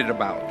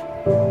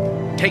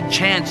 Take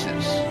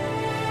chances.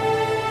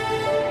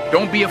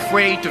 Don't be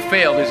afraid to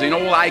fail. There's an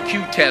old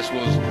IQ test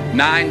was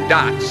 9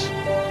 dots,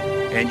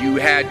 and you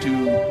had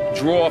to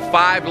draw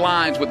 5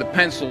 lines with a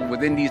pencil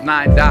within these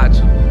 9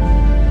 dots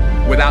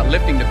without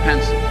lifting the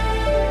pencil.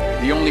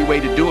 The only way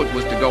to do it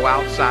was to go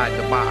outside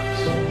the box.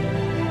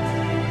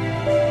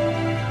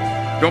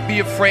 Don't be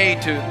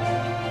afraid to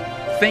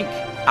think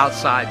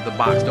outside the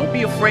box. Don't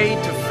be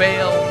afraid to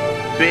fail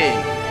big,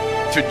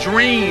 to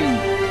dream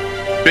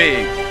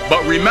big.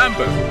 But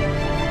remember,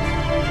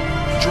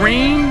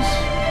 dreams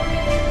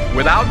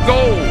without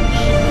goals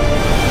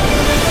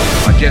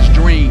are just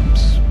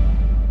dreams.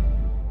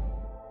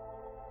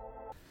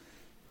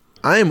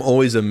 I am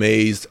always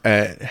amazed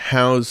at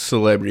how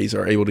celebrities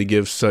are able to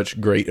give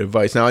such great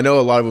advice. Now, I know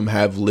a lot of them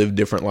have lived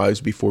different lives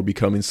before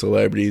becoming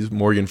celebrities.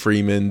 Morgan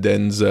Freeman,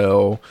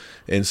 Denzel,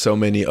 and so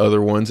many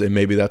other ones. And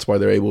maybe that's why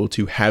they're able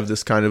to have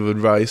this kind of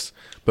advice.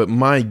 But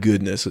my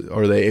goodness,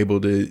 are they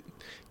able to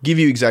give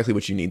you exactly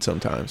what you need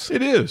sometimes.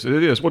 It is.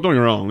 Well, don't get me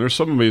wrong. There's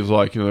some of these,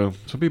 like,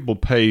 some people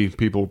pay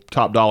people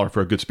top dollar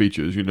for good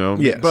speeches,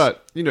 Yes.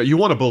 But, you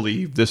want to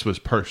believe this was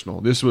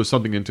personal. This was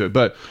something into it.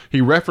 But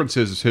he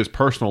references his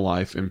personal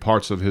life in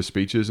parts of his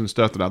speeches and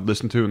stuff that I've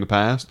listened to in the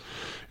past.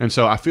 And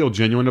so I feel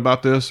genuine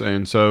about this.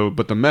 And so,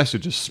 but the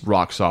message is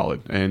rock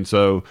solid. And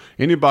so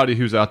anybody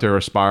who's out there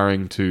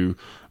aspiring to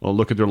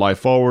look at their life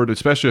forward,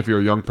 especially if you're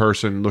a young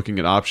person looking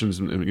at options,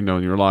 in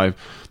your life,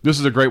 this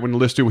is a great one to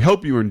listen to. We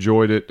hope you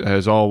enjoyed it.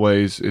 As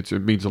always, it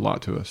means a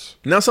lot to us.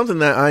 Now, something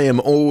that I am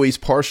always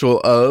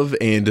partial of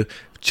and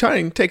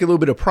trying to take a little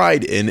bit of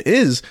pride in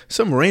is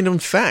some random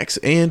facts,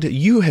 and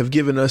you have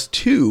given us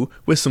 2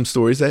 with some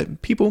stories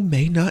that people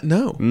may not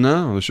know.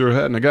 No, they sure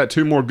hadn't. I got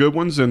 2 more good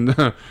ones, and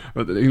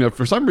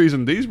for some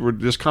reason these were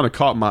just kind of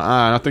caught my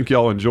eye, and I think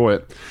y'all enjoy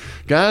it.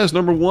 Guys,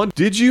 number 1,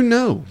 did you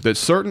know that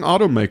certain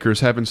automakers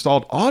have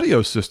installed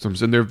audio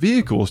systems in their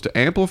vehicles to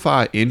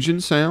amplify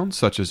engine sounds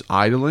such as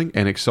idling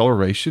and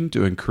acceleration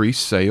to increase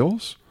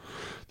sales?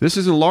 This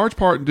is in large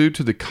part due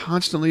to the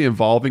constantly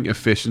evolving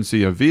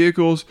efficiency of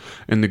vehicles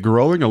and the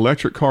growing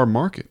electric car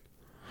market.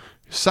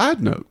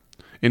 Side note,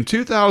 in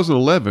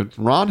 2011,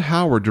 Ron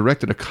Howard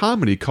directed a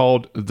comedy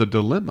called The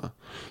Dilemma,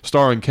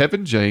 starring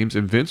Kevin James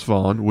and Vince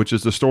Vaughn, which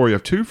is the story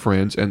of 2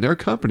 friends and their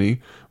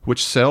company,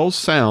 which sells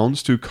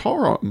sounds to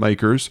car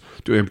makers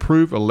to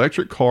improve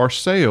electric car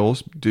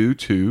sales due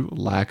to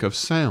lack of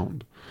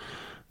sound.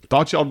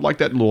 Thought y'all would like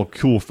that little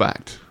cool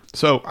fact.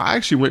 So I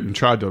actually went and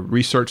tried to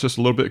research this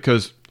a little bit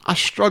because I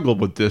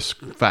struggled with this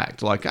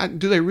fact. Like,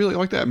 do they really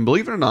like that? And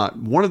believe it or not,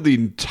 one of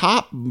the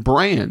top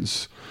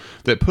brands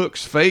that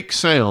puts fake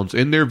sounds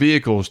in their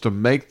vehicles to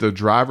make the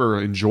driver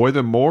enjoy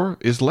them more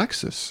is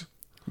Lexus.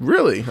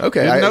 Really?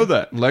 Okay. I didn't know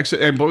that. Lexus,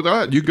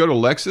 and you go to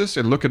Lexus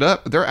and look it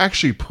up. They're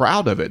actually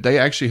proud of it. They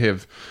actually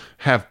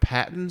have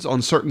patents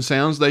on certain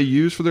sounds they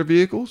use for their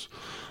vehicles.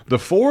 The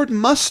Ford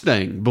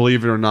Mustang,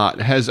 believe it or not,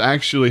 has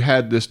actually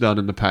had this done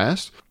in the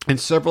past, and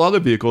several other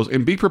vehicles.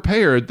 And be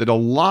prepared that a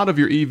lot of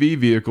your EV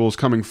vehicles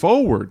coming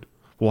forward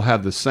will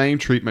have the same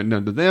treatment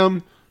done to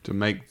them to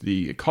make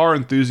the car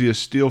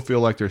enthusiasts still feel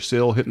like they're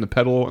still hitting the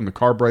pedal and the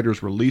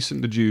carburetor's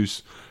releasing the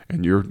juice,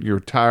 and your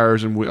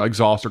tires and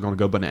exhaust are going to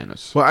go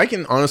bananas. Well, I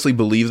can honestly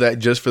believe that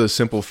just for the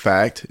simple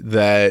fact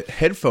that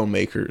headphone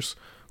makers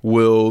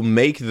will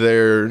make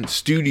their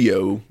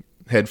studio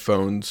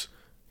headphones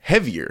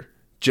heavier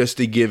just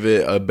to give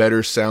it a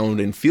better sound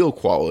and feel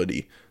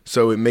quality.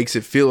 So it makes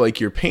it feel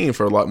like you're paying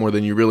for a lot more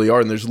than you really are.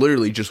 And there's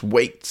literally just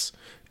weights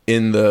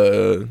in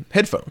the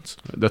headphones.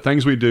 The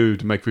things we do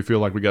to make me feel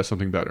like we got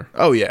something better.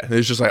 Oh yeah,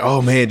 it's just like,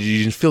 oh man, did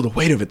you just feel the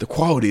weight of it? The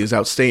quality is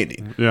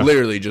outstanding. Yeah.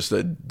 Literally just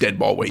a dead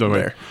ball weight in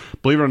there.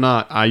 Believe it or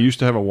not, I used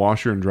to have a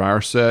washer and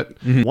dryer set.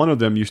 Mm-hmm. One of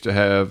them used to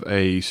have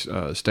a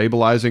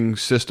stabilizing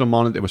system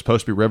on it that was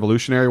supposed to be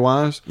revolutionary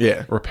wise.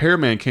 Yeah. A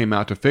repairman came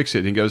out to fix it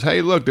and he goes,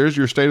 "Hey, look, there's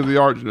your state of the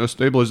art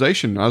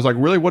stabilization." And I was like,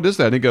 "Really? What is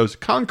that?" And he goes,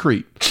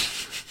 "Concrete."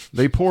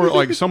 They pour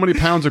like so many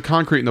pounds of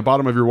concrete in the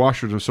bottom of your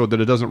washer so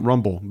that it doesn't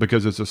rumble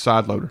because it's a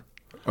side loader.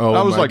 Oh,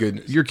 I was my like,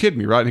 goodness. "You're kidding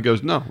me, right?" And he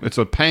goes, "No, it's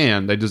a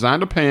pan. They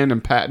designed a pan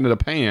and patented a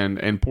pan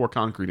and pour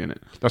concrete in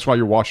it. That's why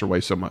your washer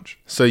weighs so much."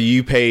 So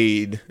you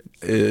paid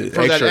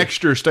For that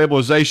extra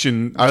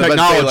stabilization I was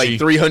technology. about to say like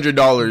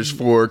 $300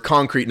 for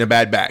concrete in a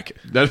bad back.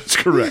 That's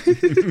correct.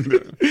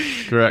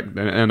 Correct.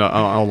 And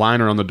a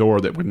liner on the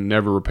door that would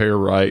never repair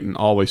right and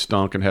always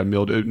stunk and had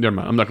mildew. Never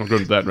mind. I'm not going to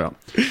go to that route.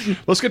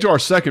 Let's get to our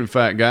second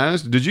fact,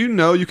 guys. Did you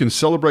know you can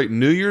celebrate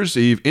New Year's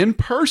Eve in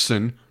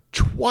person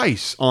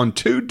twice on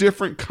 2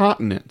 different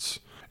continents?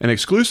 An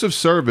exclusive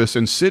service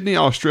in Sydney,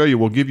 Australia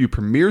will give you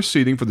premier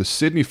seating for the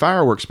Sydney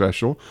Fireworks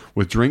Special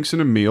with drinks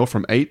and a meal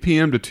from 8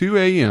 p.m. to 2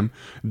 a.m.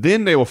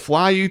 Then they will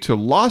fly you to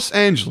Los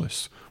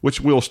Angeles,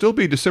 which will still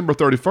be December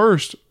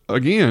 31st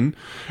again,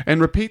 and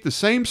repeat the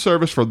same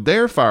service for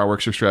their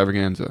fireworks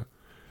extravaganza.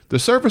 The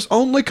service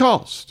only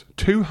costs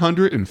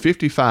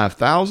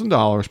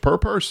 $255,000 per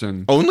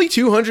person. Only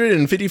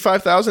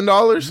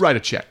 $255,000? Write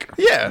a check.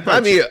 Yeah. I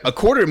mean,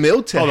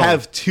 $250,000 to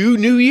have 2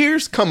 New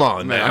Years? Come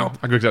on now.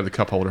 I go grab the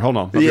cup holder. Hold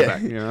on. I'll get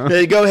back.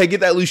 Hey, go ahead, get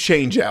that loose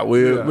change out.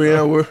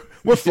 We're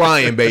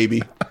flying,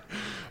 baby.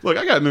 Look,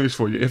 I got news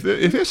for you. If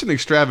it's an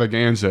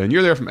extravaganza and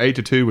you're there from 8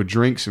 to 2 with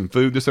drinks and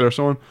food, this, that, or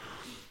so on,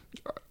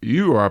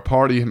 you are a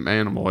party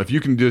animal. If you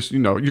can just,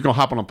 you're going to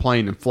hop on a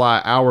plane and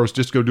fly hours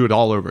just to go do it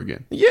all over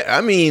again. Yeah, I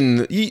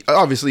mean,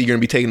 obviously you're going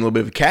to be taking a little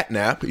bit of a cat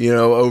nap,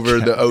 over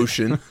the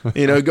ocean,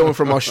 going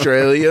from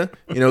Australia,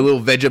 a little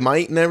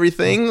Vegemite and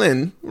everything,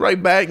 and right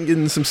back and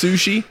getting some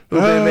sushi, a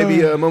little bit,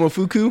 maybe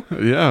Momofuku.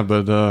 Yeah,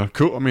 but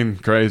cool. I mean,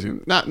 crazy.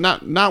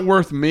 Not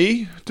worth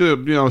me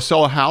to,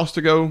 sell a house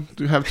to go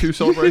to have 2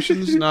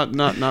 celebrations. not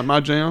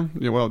my jam.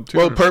 Yeah, well,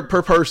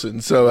 per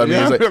person. So I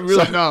mean, it's like,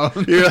 really, no.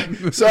 You're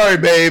like, sorry,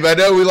 babe, I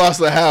know we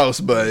lost the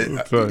house, but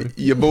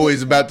your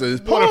boy's about to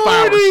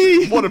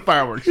party. What a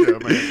fireworks show,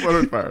 man. What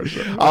a fireworks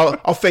show.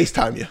 I'll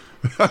FaceTime you.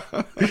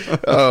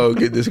 Oh,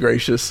 goodness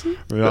gracious.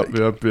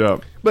 Yep.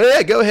 But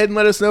yeah, go ahead and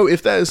let us know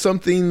if that is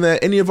something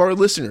that any of our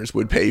listeners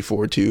would pay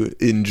for to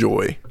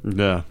enjoy.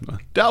 Yeah.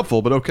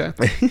 Doubtful, but okay.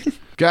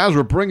 Guys,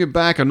 we're bringing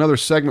back another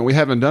segment we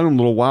haven't done in a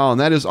little while,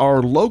 and that is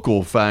our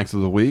local facts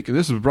of the week. And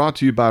this is brought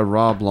to you by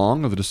Rob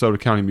Long of the DeSoto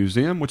County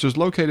Museum, which is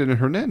located in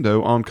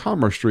Hernando on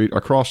Commerce Street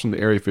across from the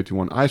Area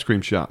 51 ice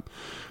cream shop.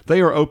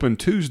 They are open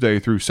Tuesday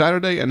through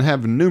Saturday and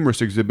have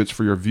numerous exhibits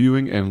for your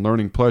viewing and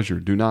learning pleasure.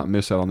 Do not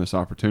miss out on this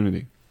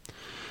opportunity.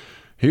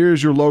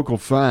 Here's your local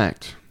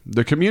fact.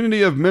 The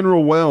community of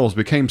Mineral Wells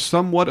became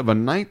somewhat of a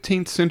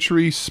 19th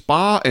century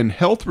spa and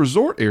health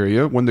resort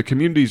area when the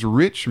community's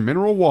rich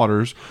mineral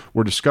waters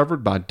were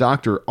discovered by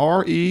Dr.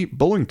 R.E.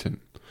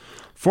 Bullington.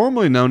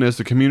 Formerly known as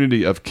the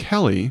community of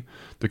Kelly,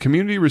 the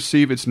community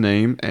received its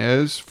name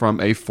as from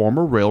a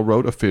former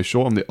railroad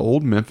official on the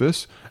old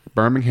Memphis,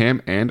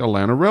 Birmingham, and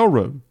Atlanta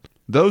Railroad.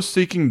 Those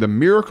seeking the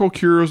miracle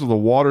cures of the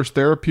water's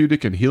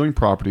therapeutic and healing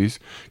properties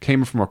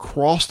came from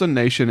across the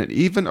nation and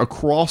even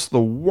across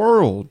the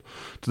world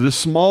to this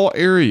small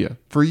area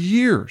for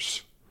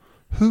years.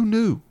 Who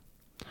knew?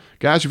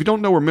 Guys, if you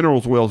don't know where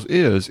Mineral Wells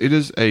is, it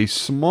is a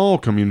small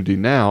community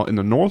now in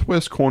the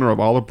northwest corner of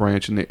Olive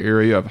Branch in the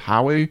area of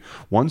Highway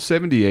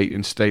 178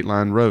 and State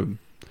Line Road.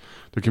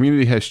 The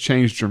community has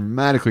changed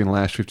dramatically in the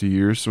last 50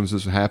 years since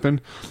this happened,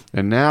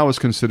 and now is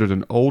considered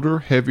an older,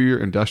 heavier,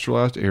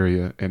 industrialized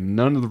area, and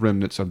none of the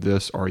remnants of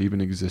this are even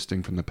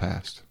existing from the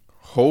past.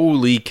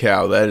 Holy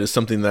cow, that is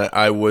something that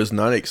I was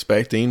not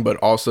expecting, but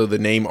also the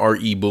name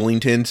R.E.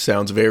 Bullington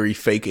sounds very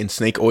fake and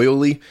snake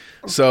oily,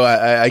 so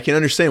I can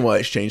understand why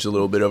it's changed a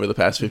little bit over the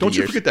past 50 years.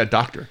 Don't you forget that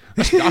doctor.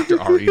 That's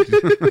Dr. R.E.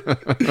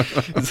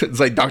 It's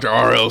like Dr.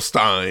 R.L.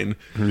 Stein.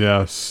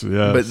 Yes.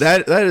 But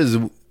that is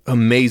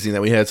amazing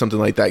that we had something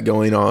like that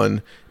going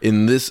on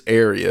in this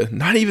area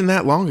not even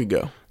that long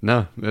ago.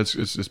 No, it's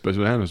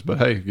bananas. But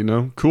hey,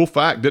 cool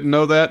fact. Didn't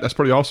know that. That's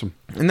pretty awesome.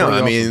 No,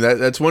 I mean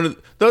that's one of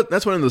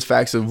those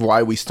facts of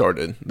why we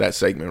started that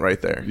segment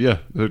right there. Yeah,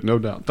 no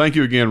doubt. Thank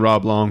you again,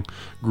 Rob Long.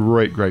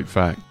 Great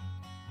fact.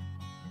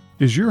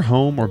 Is your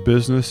home or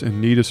business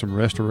in need of some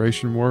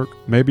restoration work?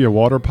 Maybe a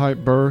water pipe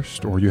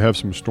burst, or you have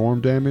some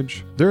storm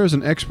damage? There is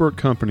an expert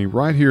company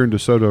right here in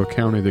DeSoto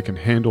County that can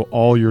handle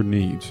all your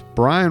needs.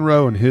 Brian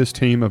Rowe and his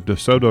team of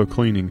DeSoto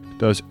Cleaning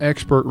does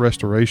expert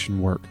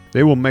restoration work.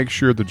 They will make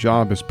sure the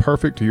job is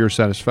perfect to your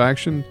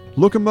satisfaction.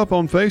 Look them up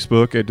on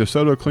Facebook at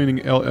DeSoto Cleaning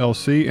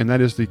LLC, and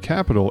that is the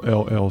capital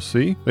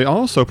LLC. They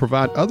also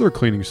provide other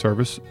cleaning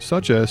service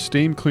such as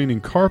steam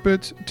cleaning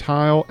carpets,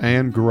 tile,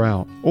 and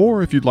grout.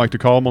 Or if you'd like to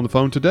call them on the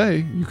phone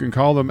today, you can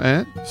call them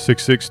at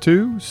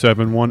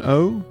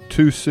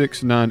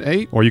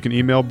 662-710-2698, or you can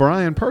email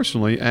Brian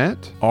personally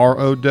at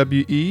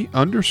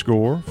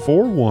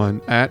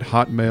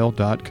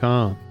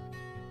ROWE_41@hotmail.com.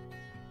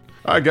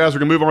 All right, guys, we're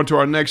going to move on to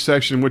our next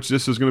section, which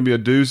this is going to be a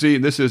doozy.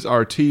 This is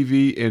our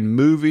TV and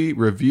movie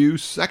review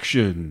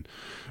section.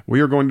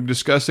 We are going to be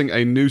discussing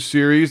a new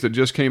series that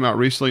just came out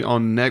recently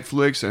on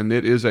Netflix, and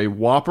it is a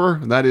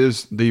whopper. That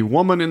is The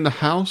Woman in the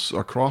House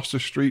Across the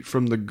Street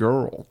from the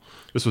Girl.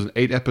 This was an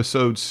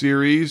 8-episode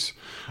series,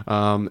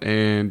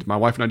 and my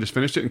wife and I just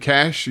finished it. And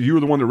Cash, you were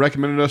the one that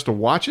recommended us to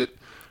watch it.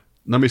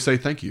 Let me say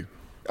thank you.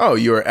 Oh,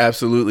 you are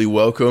absolutely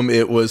welcome.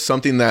 It was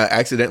something that I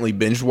accidentally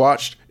binge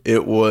watched.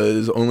 It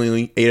was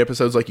only 8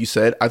 episodes, like you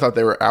said. I thought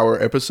they were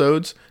hour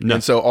episodes. No.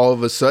 And so all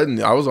of a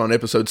sudden, I was on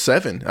episode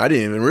 7. I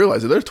didn't even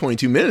realize it. There's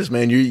 22 minutes,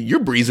 man. You're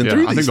breezing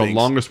through these things. I think the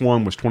longest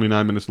one was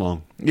 29 minutes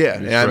long. Yeah.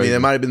 And I mean, it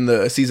might have been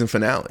the season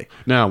finale.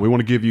 Now, we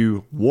want to give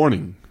you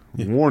warning.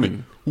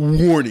 Warning.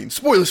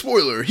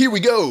 Spoiler. Here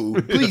we go.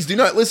 Please do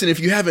not listen if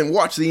you haven't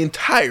watched the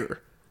entire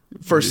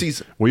first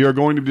season. We are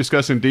going to be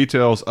discussing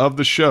details of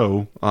the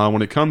show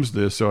when it comes to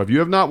this. So if you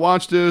have not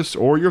watched this,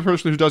 or you're a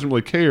person who doesn't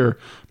really care,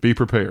 be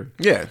prepared.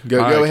 Yeah,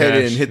 go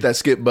ahead and hit that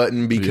skip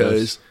button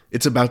because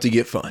it's about to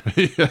get fun.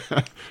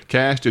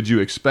 Cash, did you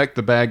expect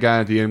the bad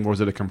guy at the end?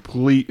 Was it a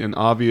complete and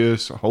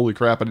obvious, holy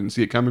crap, I didn't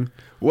see it coming?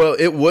 Well,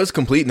 it was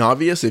complete and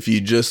obvious if you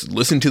just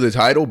listen to the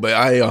title, but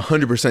I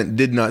 100%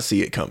 did not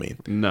see it coming.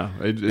 No,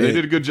 they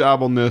did a good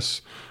job on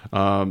this.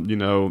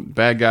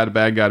 Bad guy to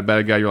bad guy to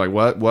bad guy. You're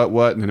like,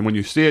 what? And then when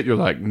you see it, you're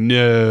like,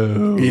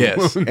 no.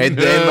 Yes. And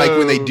then like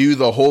when they do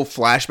the whole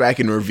flashback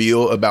and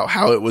reveal about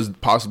how it was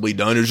possibly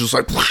done, it's just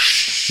like,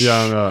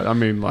 yeah, I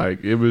mean,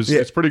 like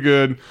it's pretty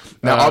good.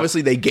 Now,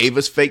 obviously they gave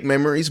us fake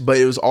memories, but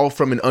it was all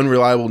from an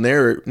unreliable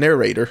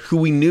narrator who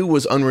we knew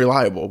was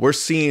unreliable. We're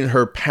seeing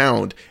her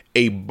pound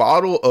a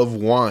bottle of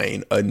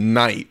wine a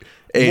night.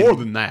 More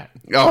than that.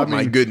 Oh,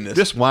 my goodness.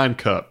 This wine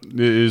cup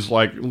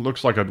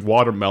looks like a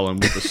watermelon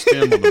with a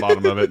stem on the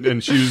bottom of it,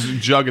 and she's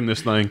jugging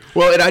this thing.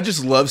 Well, and I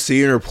just love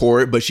seeing her pour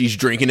it, but she's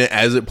drinking it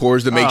as it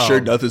pours to make sure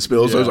nothing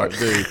spills. Yeah, so I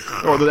was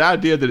like, or the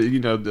idea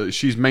that,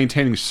 she's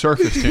maintaining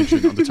surface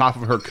tension on the top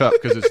of her cup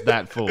because it's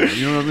that full.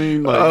 You know what I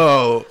mean?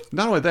 Like,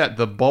 not only that,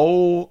 the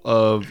bowl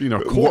of,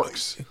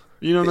 corks.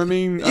 You know what I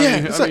mean?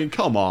 Yeah. I mean,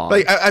 come on.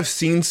 Like, I've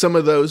seen some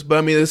of those, but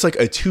I mean, it's like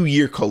a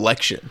 2-year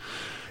collection.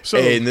 So,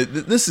 and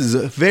this is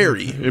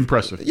very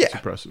impressive. Yeah. It's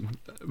impressive.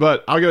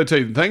 But I got to tell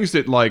you, things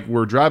that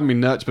were driving me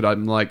nuts, but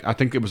I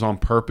think it was on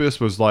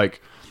purpose, was Yul,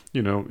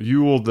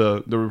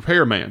 the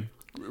repairman,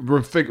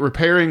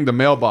 repairing the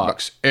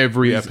mailbox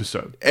every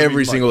episode.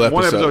 Every single episode.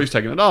 One episode he's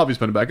taking it off, he's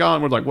putting it back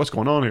on. We're like, what's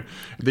going on here?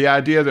 The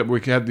idea that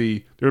we have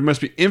there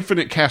must be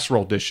infinite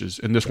casserole dishes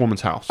in this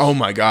woman's house. Oh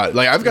my God.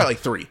 Like, I've got like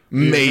 3,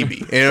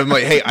 maybe. And I'm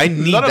like, hey, I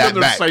need None that of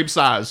them back. Are the same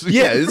size.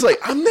 Yeah, it's like,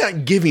 I'm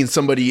not giving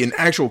somebody an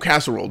actual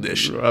casserole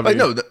dish.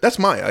 No, that's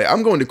mine.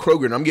 I'm going to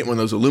Kroger and I'm getting one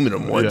of those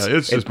aluminum ones. Yeah,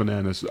 it's just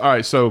bananas. All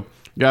right, so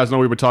guys, know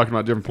we were talking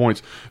about different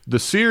points. The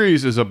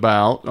series is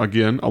about,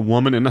 again, a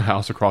woman in the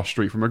house across the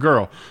street from a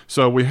girl.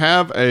 So we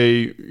have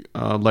a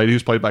lady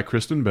who's played by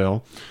Kristen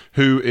Bell,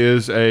 who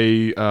is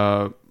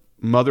a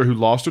mother who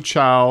lost a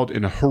child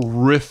in a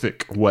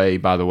horrific way,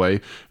 by the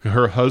way.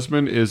 Her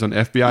husband is an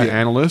FBI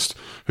analyst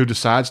who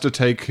decides to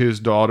take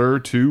his daughter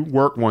to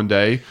work one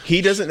day.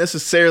 He doesn't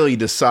necessarily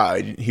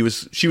decide.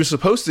 She was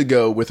supposed to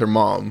go with her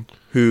mom,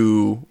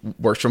 who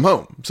works from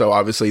home. So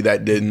obviously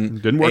that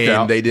didn't work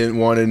out. They didn't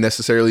want to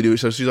necessarily do it.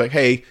 So she's like,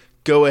 hey,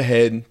 go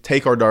ahead,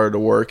 take our daughter to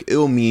work.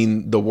 It'll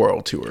mean the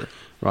world to her.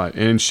 Right.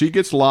 And she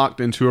gets locked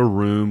into a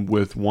room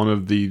with one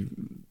of the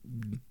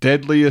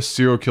deadliest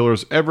serial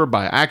killers ever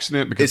by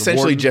accident. Because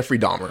essentially Jeffrey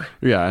Dahmer.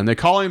 Yeah, and they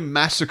call him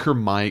Massacre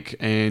Mike,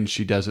 and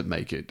she doesn't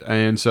make it.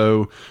 And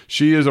so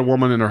she is a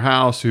woman in her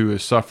house who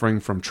is suffering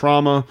from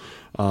trauma,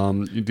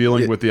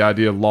 dealing with the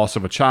idea of loss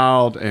of a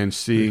child and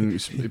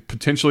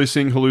potentially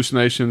seeing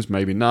hallucinations,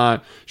 maybe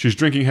not. She's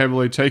drinking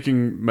heavily,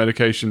 taking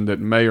medication that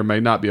may or may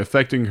not be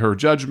affecting her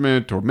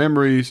judgment or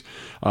memories.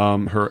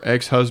 Her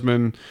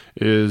ex-husband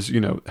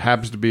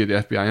happens to be the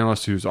FBI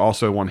analyst who's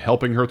also one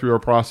helping her through her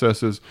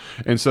processes.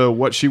 And so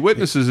what she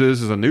witnesses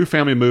is a new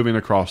family moving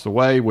across the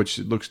way, which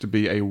looks to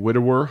be a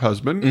widower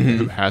husband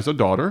who has a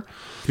daughter.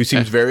 Who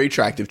seems very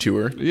attractive to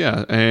her.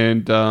 Yeah,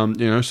 and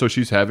so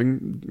she's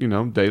having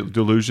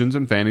delusions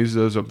and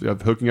fantasies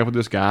of hooking up with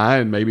this guy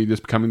and maybe this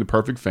becoming the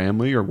perfect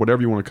family or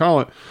whatever you want to call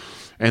it.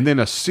 And then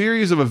a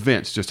series of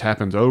events just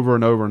happens over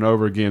and over and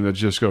over again that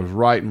just goes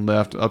right and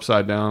left,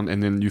 upside down,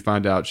 and then you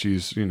find out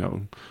she's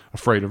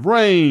afraid of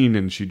rain,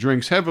 and she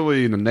drinks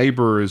heavily, and the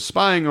neighbor is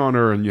spying on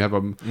her, and you have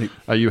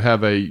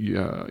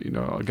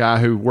a guy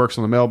who works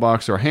on the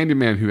mailbox or a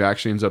handyman who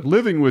actually ends up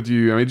living with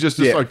you. I mean,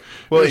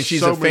 and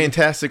she's a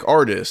fantastic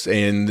artist,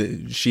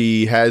 and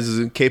she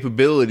has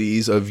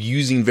capabilities of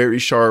using very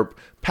sharp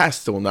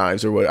pastel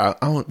knives or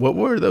what? What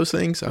were those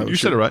things? You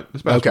said it right.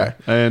 It's pastel. Okay.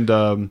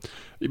 And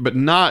but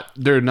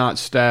they're not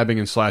stabbing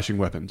and slashing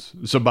weapons.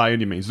 So by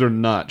any means, they're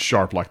not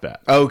sharp like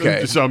that.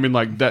 Okay. So I mean,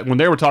 like that when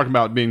they were talking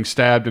about being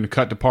stabbed and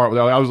cut apart,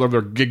 I was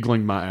over there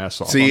giggling my ass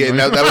off. See, and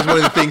that was one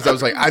of the things I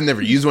was like, I've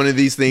never used one of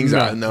these things.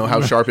 I don't know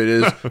how sharp it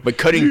is, but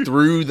cutting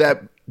through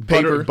that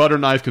paper, butter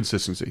knife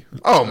consistency.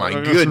 Oh my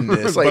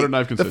goodness! Like butter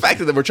knife the consistency.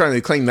 fact that we're trying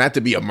to claim that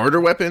to be a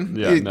murder weapon.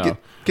 Yeah, no.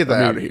 Get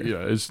that out of here.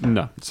 Yeah, it's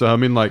no. So I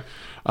mean, like,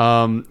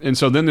 and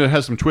so then it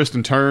has some twists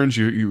and turns.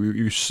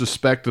 You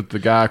suspect that the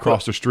guy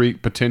across the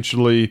street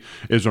potentially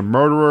is a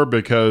murderer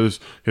because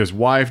his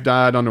wife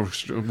died under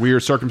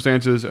weird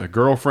circumstances. A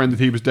girlfriend that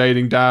he was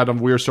dating died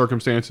under weird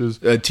circumstances.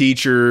 A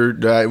teacher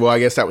died. Well, I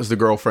guess that was the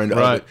girlfriend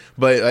of it.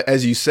 But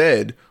as you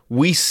said,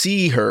 we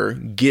see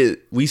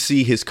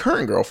his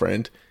current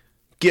girlfriend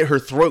get her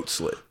throat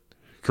slit.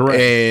 Correct.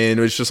 And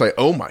it's just like,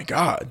 oh my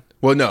God.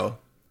 Well, no.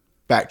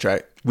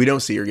 Backtrack. We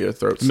don't see her get her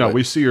throat slit. No,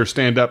 we see her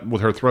stand up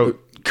with her throat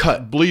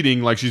cut,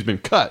 bleeding like she's been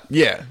cut.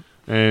 Yeah.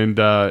 And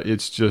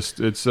it's a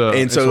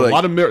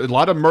like,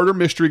 lot of murder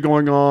mystery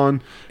going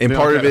on. And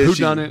part of it is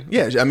who done it?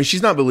 Yeah, I mean,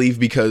 she's not believed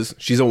because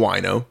she's a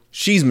wino.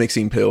 She's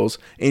mixing pills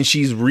and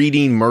she's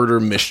reading murder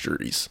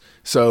mysteries.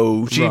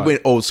 So she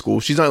went old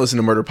school. She's not listening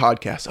to murder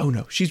podcasts. Oh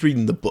no, she's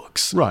reading the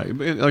books. Right.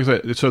 Like I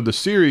said, so the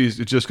series,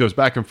 it just goes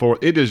back and forth.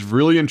 It is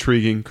really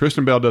intriguing.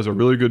 Kristen Bell does a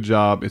really good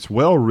job. It's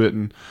well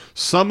written.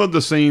 Some of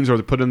the scenes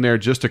are put in there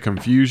just to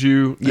confuse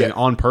you and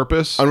on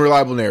purpose.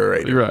 Unreliable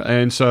narrator. Right.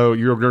 And so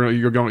you're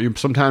going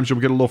sometimes you'll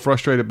get a little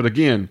frustrated, but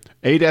again,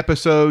 8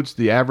 episodes.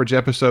 The average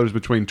episode is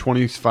between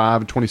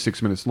 25 and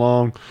 26 minutes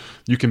long.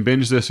 You can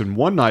binge this in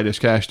one night, as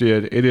Cash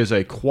did. It is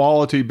a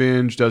quality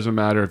binge. Doesn't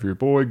matter if you're a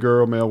boy,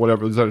 girl, male,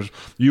 whatever.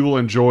 You will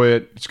enjoy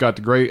it. It's got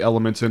the great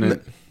elements in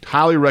it.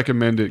 Highly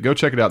recommend it. Go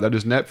check it out. That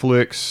is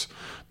Netflix.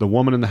 The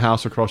Woman in the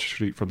House Across the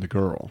Street from the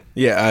Girl.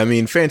 Yeah, I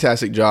mean,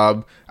 fantastic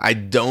job. I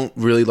don't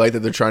really like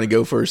that they're trying to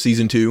go for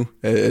season 2,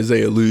 as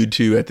they allude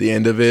to at the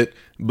end of it,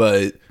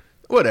 but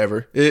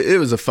whatever. It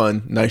was a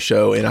fun, nice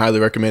show, and I highly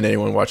recommend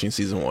anyone watching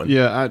season 1.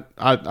 Yeah,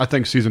 I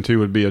think season 2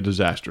 would be a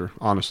disaster,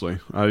 honestly.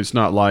 It's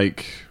not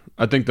like...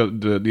 I think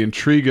the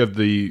intrigue of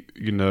the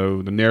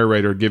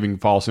narrator giving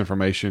false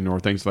information or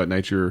things of that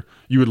nature,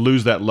 you would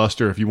lose that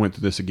luster if you went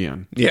to this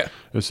again. Yeah.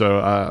 And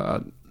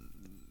so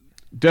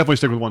definitely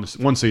stick with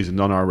one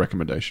season on our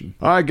recommendation.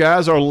 All right,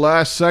 guys, our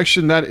last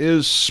section, that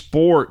is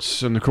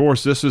sports. And, of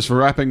course, this is for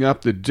wrapping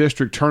up the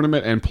district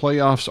tournament and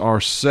playoffs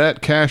are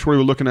set. Cash, what are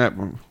we looking at?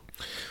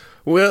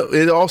 Well,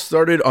 it all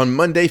started on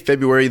Monday,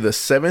 February the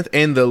 7th,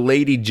 and the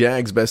Lady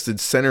Jags bested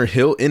Center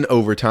Hill in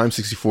overtime,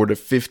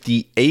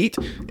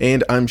 64-58.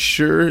 And I'm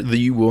sure that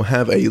you will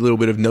have a little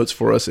bit of notes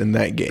for us in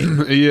that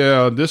game.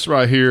 Yeah, this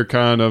right here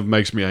kind of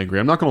makes me angry.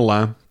 I'm not going to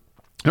lie.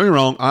 Don't get me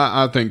wrong.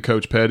 I think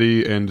Coach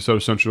Petty and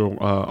DeSoto Central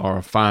are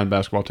a fine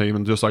basketball team,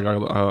 and just like I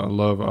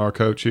love our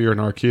coach here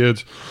and our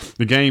kids,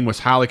 the game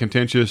was highly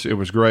contentious. It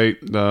was great.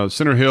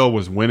 Center Hill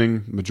was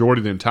winning majority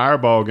of the entire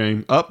ball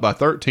game, up by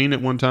 13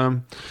 at one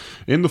time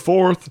in the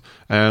fourth,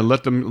 and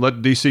let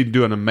DC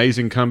do an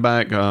amazing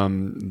comeback.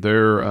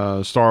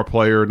 Their star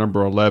player,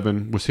 number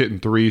 11, was hitting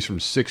threes from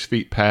 6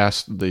 feet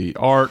past the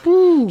arc,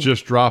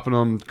 just dropping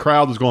them.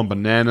 Crowd was going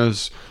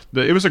bananas.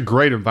 It was a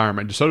great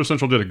environment. DeSoto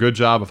Central did a good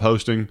job of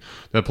hosting.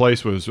 That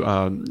place was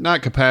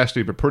not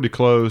capacity, but pretty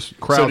close.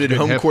 So did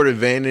home court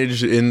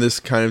advantage in this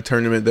kind of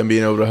tournament than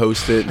being able to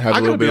host it and have a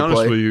little bit of play? I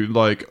gotta be honest with you,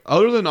 like,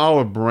 other than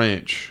Olive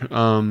Branch,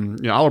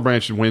 Olive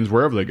Branch wins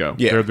wherever they go.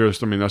 Yeah.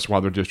 That's why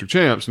they're district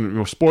champs.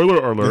 And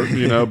spoiler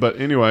alert, but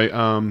anyway,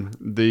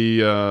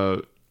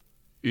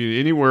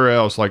 anywhere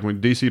else, like when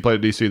DC played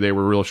at DC, they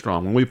were real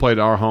strong. When we played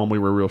at our home, we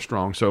were real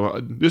strong. So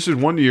this is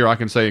one year I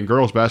can say in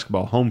girls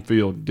basketball, home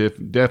field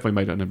definitely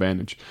made an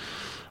advantage.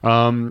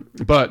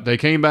 But they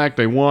came back,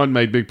 they won,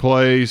 made big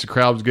plays. The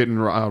crowd was getting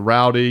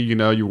rowdy.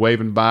 You're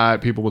waving by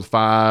at people with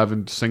 5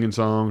 and singing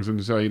songs,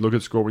 and so you look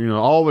at the score.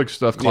 All the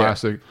stuff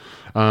classic.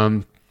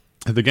 Yeah.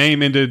 The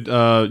game ended.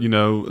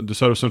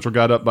 DeSoto Central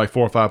got up by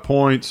 4 or 5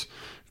 points.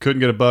 Couldn't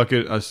get a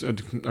bucket,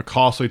 a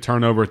costly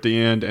turnover at the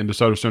end, and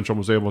DeSoto Central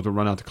was able to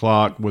run out the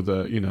clock with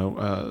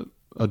a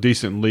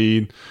decent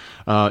lead.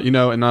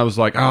 And I was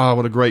like,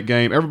 what a great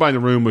game. Everybody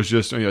in the room was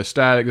just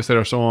ecstatic,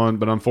 etc., so on.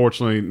 But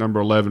unfortunately, number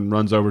 11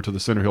 runs over to the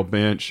Center Hill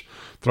bench,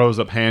 throws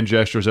up hand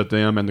gestures at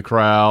them and the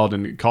crowd,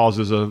 and it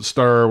causes a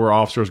stir where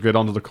officers get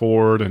onto the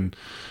court, and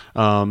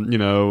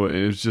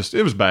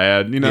it was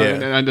bad. And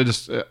I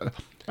just.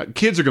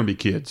 Kids are going to be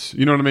kids,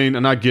 you know what I mean?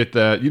 And I get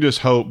that. You just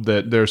hope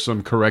that there's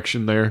some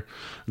correction there,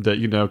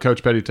 that,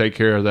 Coach Petty take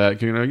care of that,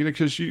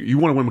 because you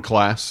want to win with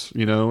class,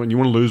 and you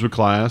want to lose with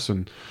class.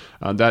 And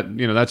that's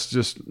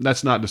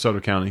not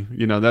DeSoto County.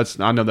 I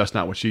know that's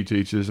not what she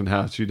teaches and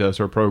how she does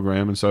her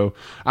program. And so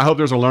I hope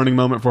there's a learning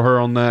moment for her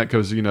on that,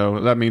 because,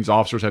 that means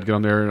officers had to get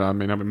on there. I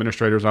mean,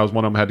 administrators, I was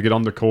one of them, had to get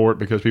on the court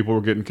because people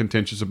were getting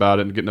contentious about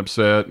it and getting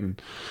upset.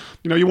 And,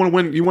 you want to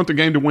win. You want the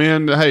game to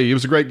win. Hey, it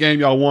was a great game.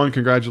 Y'all won.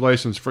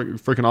 Congratulations.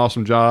 Freaking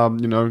awesome job.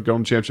 Going to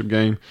the championship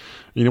game.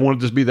 You don't want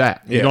it to just be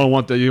that. Yeah. You don't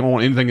want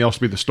anything else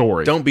to be the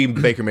story. Don't be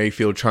Baker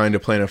Mayfield trying to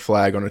plant a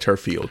flag on a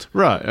turf field.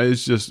 Right.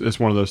 It's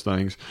one of those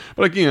things.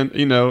 But again,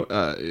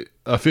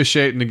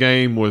 officiating the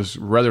game was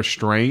rather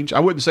strange. I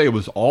wouldn't say it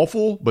was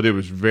awful, but it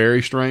was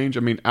very strange. I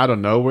mean, out of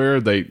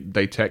nowhere, they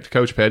teched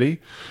Coach Petty.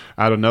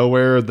 Out of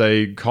nowhere,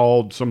 they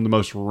called some of the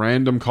most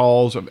random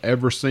calls I've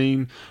ever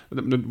seen.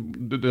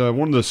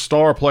 One of the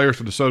star players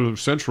for DeSoto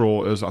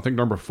Central is, I think,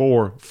 number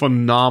 4,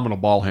 phenomenal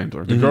ball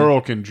handler. The girl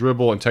can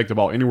dribble and take the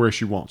ball anywhere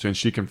she wants, and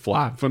she can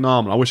fly.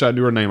 Phenomenal. I wish I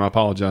knew her name. I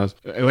apologize.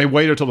 And they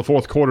waited until the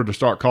 4th quarter to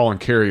start calling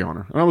carry on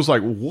her. And I was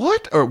like,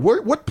 what? Or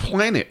what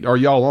planet are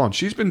y'all on?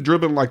 She's been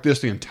dribbling like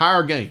this the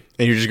entire game.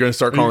 And you're just going to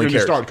start calling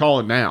carries. Start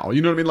calling now.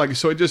 You know what I mean? Like,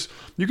 so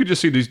you could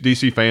just see these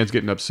DC fans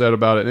getting upset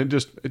about it, and it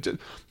just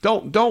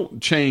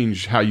don't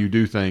change how you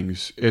do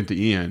things at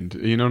the end.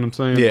 You know what I'm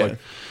saying? Yeah. Like,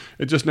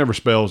 it just never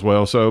spells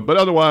well. So, but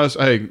otherwise,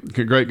 hey,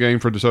 great game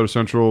for DeSoto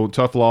Central.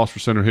 Tough loss for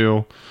Center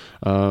Hill.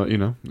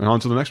 And on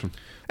to the next one.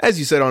 As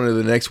you said, on to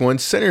the next one.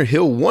 Center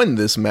Hill won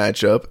this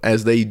matchup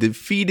as they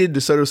defeated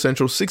DeSoto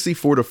Central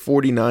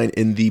 64-49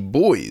 in the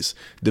boys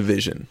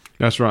division.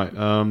 That's right.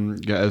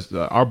 Guys,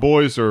 our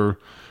boys are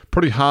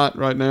pretty hot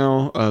right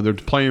now. They're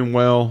playing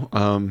well.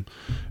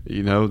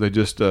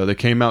 They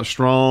came out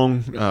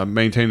strong,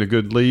 maintained a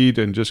good lead,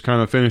 and just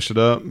kind of finished it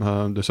up.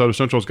 DeSoto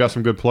Central's got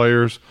some good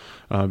players.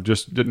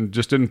 Just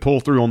didn't pull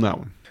through on that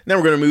one. Now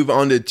we're going to move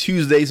on to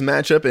Tuesday's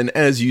matchup, and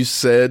as you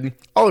said,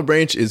 Olive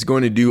Branch is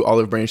going to do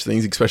Olive Branch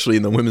things, especially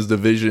in the women's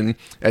division,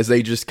 as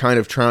they just kind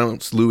of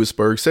trounced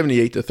Lewisburg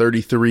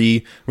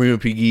 78-33. Rima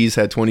Pegues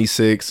had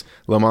 26,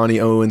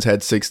 Lamani Owens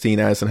had 16,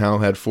 Addison Howell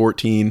had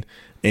 14,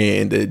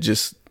 and it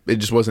just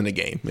wasn't a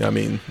game. I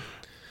mean,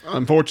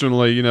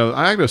 unfortunately,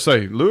 I have to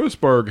say,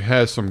 Lewisburg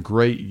has some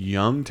great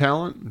young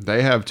talent.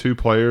 They have 2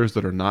 players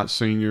that are not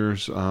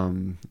seniors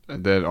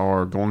that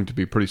are going to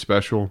be pretty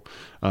special.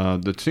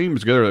 The team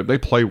is together. They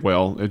play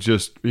well. It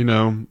just,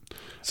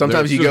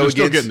 sometimes you go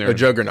against a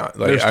juggernaut.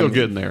 They're still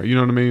getting there. You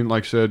know what I mean?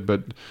 Like I said,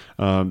 but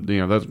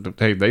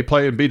they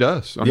play and beat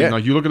us. I mean,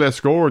 like, you look at that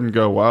score and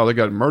go, "Wow, they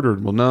got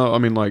murdered." Well, no, I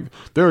mean, like,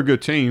 they're a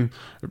good team,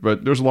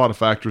 but there's a lot of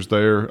factors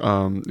there.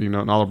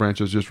 And Olive Branch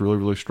is just really,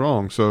 really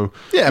strong. So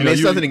yeah, I mean,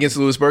 it's nothing against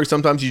Lewisburg.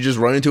 Sometimes you just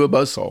run into a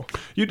buzzsaw.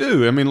 You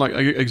do. I mean, like,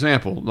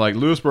 example, like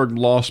Lewisburg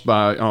lost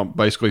by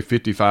basically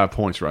 55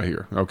 points right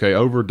here. Okay,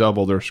 over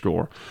double their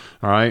score.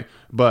 All right,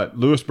 but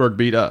Lewisburg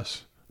beat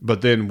us.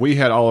 But then we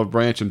had Olive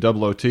Branch and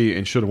double OT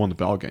and should have won the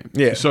ball game.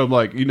 Yeah. So,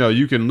 like,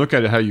 you can look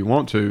at it how you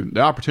want to. The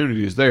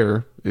opportunity is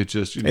there. It's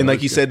just, and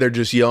like you said, they're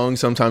just young.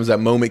 Sometimes that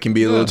moment can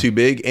be a little too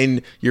big,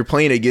 and you're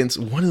playing against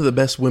one of the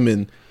best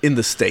women in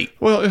the state.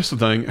 Well, that's the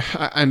thing,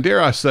 and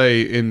dare I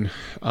say, in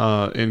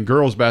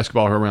girls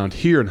basketball around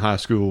here in high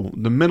school,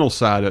 the mental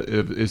side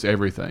is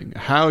everything.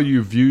 How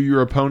you view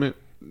your opponent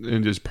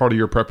and just part of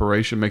your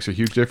preparation makes a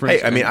huge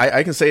difference. Hey, I mean,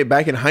 I can say it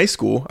back in high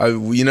school.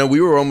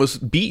 We were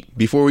almost beat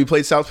before we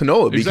played South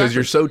Panola because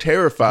you're so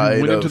terrified.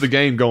 You went into the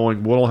game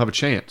going, "We don't have a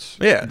chance."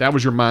 Yeah, that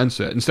was your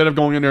mindset. Instead of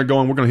going in there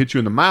going, "We're going to hit you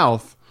in the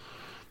mouth."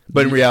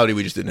 But in reality,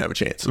 we just didn't have a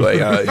chance. Like,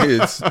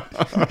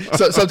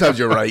 sometimes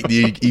you're right.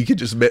 You could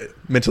just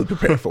mentally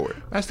prepare for it.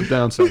 That's the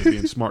downside of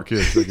being smart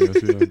kids, I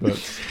guess. Yeah,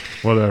 but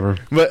whatever.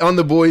 But on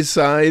the boys'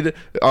 side,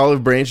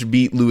 Olive Branch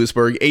beat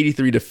Lewisburg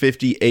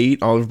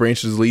 83-58. Olive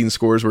Branch's leading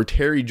scorers were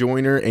Terry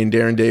Joyner and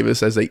Darren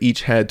Davis, as they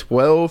each had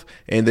 12,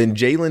 and then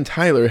Jalen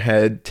Tyler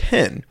had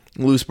 10.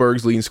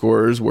 Lewisburg's leading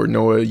scorers were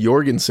Noah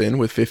Jorgensen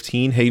with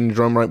 15, Hayden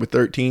Drumright with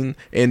 13,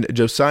 and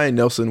Josiah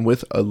Nelson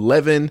with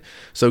 11.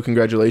 So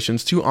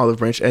congratulations to Olive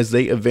Branch as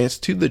they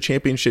advanced to the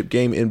championship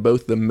game in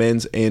both the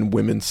men's and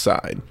women's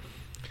side.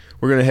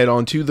 We're going to head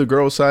on to the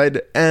girls'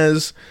 side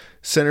as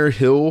Center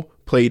Hill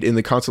played in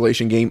the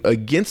consolation game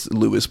against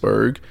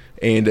Lewisburg,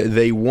 and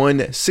they won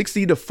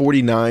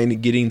 60-49,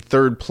 getting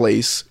 3rd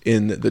place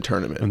in the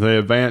tournament. And they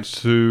advanced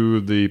to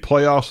the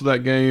playoffs of that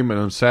game,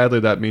 and sadly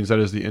that means that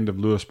is the end of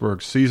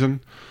Lewisburg's season.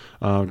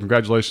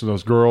 Congratulations to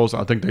those girls.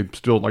 I think they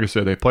still, like I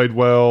said, they played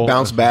well.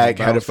 Bounced back,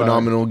 had a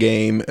phenomenal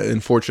game.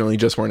 Unfortunately,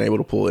 just weren't able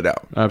to pull it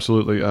out.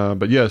 Absolutely.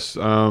 But yes,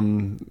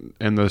 and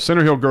the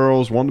Center Hill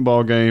girls won the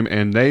ball game,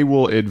 and they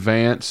will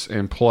advance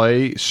and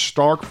play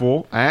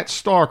Starkville at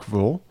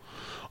Starkville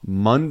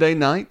Monday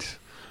night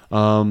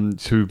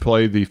to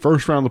play the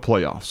first round of the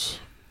playoffs.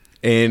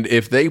 And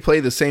if they play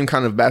the same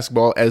kind of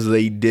basketball as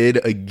they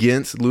did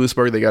against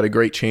Lewisburg, they got a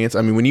great chance.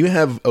 I mean, when you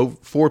have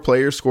 4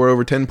 players score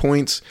over 10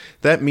 points,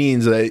 that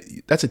means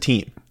that's a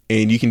team,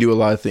 and you can do a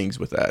lot of things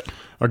with that.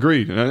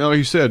 Agreed. And like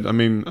you said, I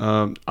mean,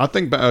 I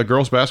think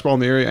girls basketball in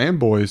the area and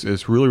boys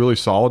is really, really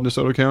solid in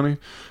DeSoto County.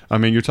 I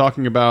mean, you're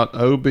talking about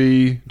OB,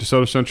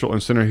 DeSoto Central,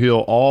 and Center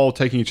Hill all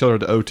taking each other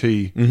to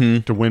OT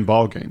to win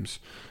ball games.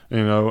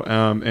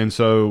 And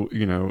so,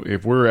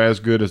 if we're as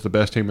good as the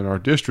best team in our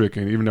district,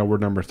 and even though we're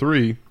number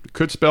 3, it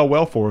could spell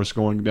well for us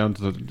going down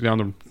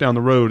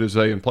the road as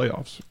in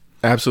playoffs.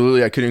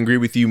 Absolutely. I couldn't agree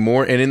with you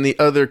more. And in the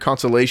other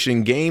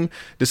consolation game,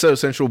 DeSoto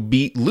Central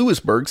beat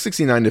Lewisburg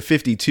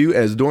 69-52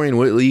 as Dorian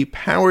Whitley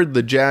powered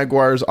the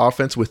Jaguars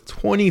offense with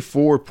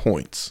 24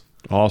 points.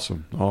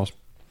 Awesome.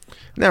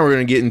 Now we're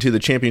going to get into the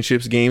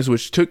championships games,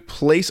 which took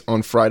place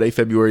on Friday,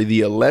 February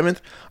the 11th.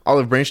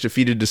 Olive Branch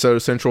defeated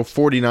DeSoto Central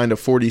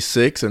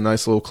 49-46, a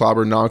nice little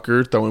clobber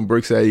knocker, throwing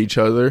bricks at each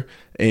other.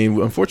 And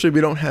unfortunately,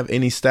 we don't have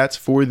any stats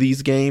for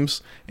these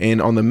games.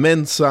 And on the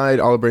men's side,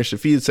 Olive Branch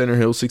defeated Center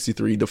Hill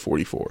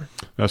 63-44.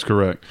 That's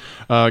correct.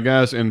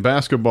 Guys, in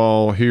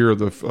basketball here,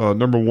 the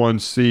number 1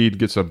 seed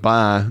gets a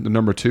bye. The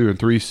number 2 and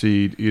 3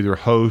 seed either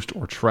host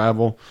or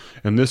travel.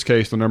 In this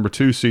case, the number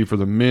 2 seed for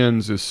the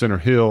men's is Center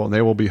Hill, and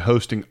they will be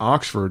hosting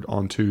Oxford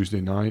on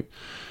Tuesday night.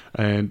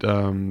 And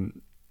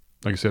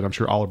like I said, I'm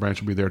sure Olive Branch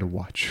will be there to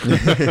watch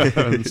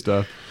and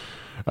stuff.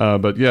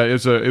 But yeah,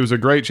 it was a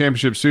great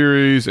championship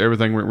series.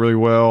 Everything went really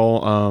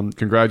well.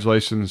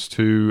 Congratulations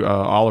to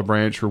Olive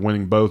Branch for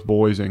winning both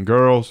boys and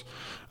girls.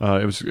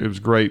 It was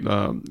great.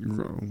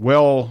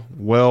 Well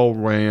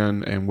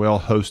ran and well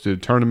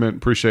hosted tournament.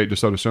 Appreciate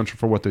DeSoto Central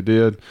for what they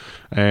did,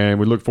 and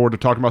we look forward to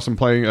talking about some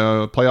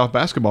playoff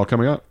basketball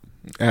coming up.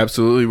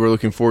 Absolutely, we're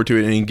looking forward to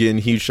it. And again,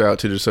 huge shout out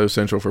to DeSoto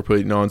Central for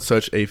putting on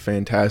such a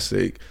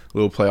fantastic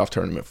little playoff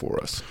tournament for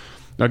us.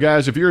 Now,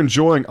 guys, if you're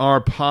enjoying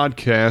our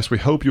podcast, we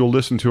hope you'll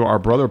listen to our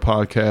brother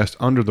podcast,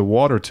 Under the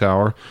Water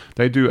Tower.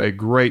 They do a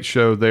great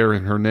show there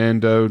in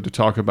Hernando to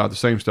talk about the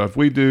same stuff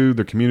we do,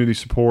 the community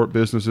support,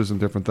 businesses, and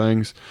different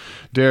things.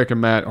 Derek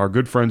and Matt are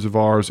good friends of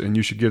ours, and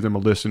you should give them a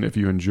listen if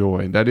you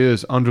enjoy. That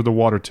is Under the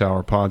Water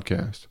Tower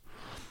podcast.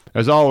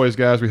 As always,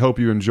 guys, we hope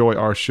you enjoy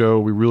our show.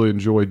 We really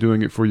enjoy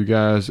doing it for you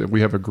guys. We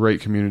have a great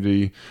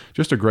community,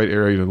 just a great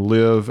area to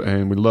live,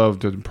 and we love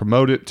to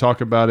promote it,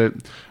 talk about it,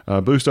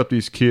 boost up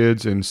these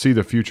kids, and see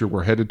the future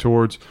we're headed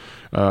towards.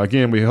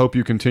 Again, we hope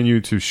you continue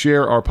to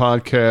share our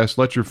podcast,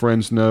 let your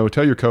friends know,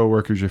 tell your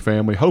coworkers, your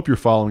family. Hope you're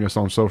following us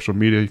on social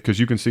media, because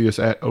you can see us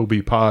at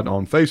OBPod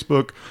on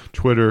Facebook,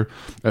 Twitter,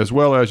 as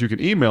well as you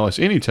can email us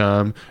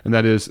anytime, and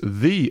that is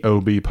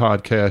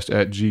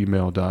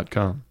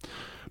theobpodcast@gmail.com.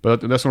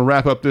 But that's going to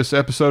wrap up this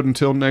episode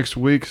until next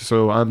week.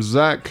 So I'm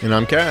Zach. And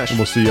I'm Cash. And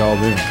we'll see y'all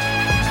then.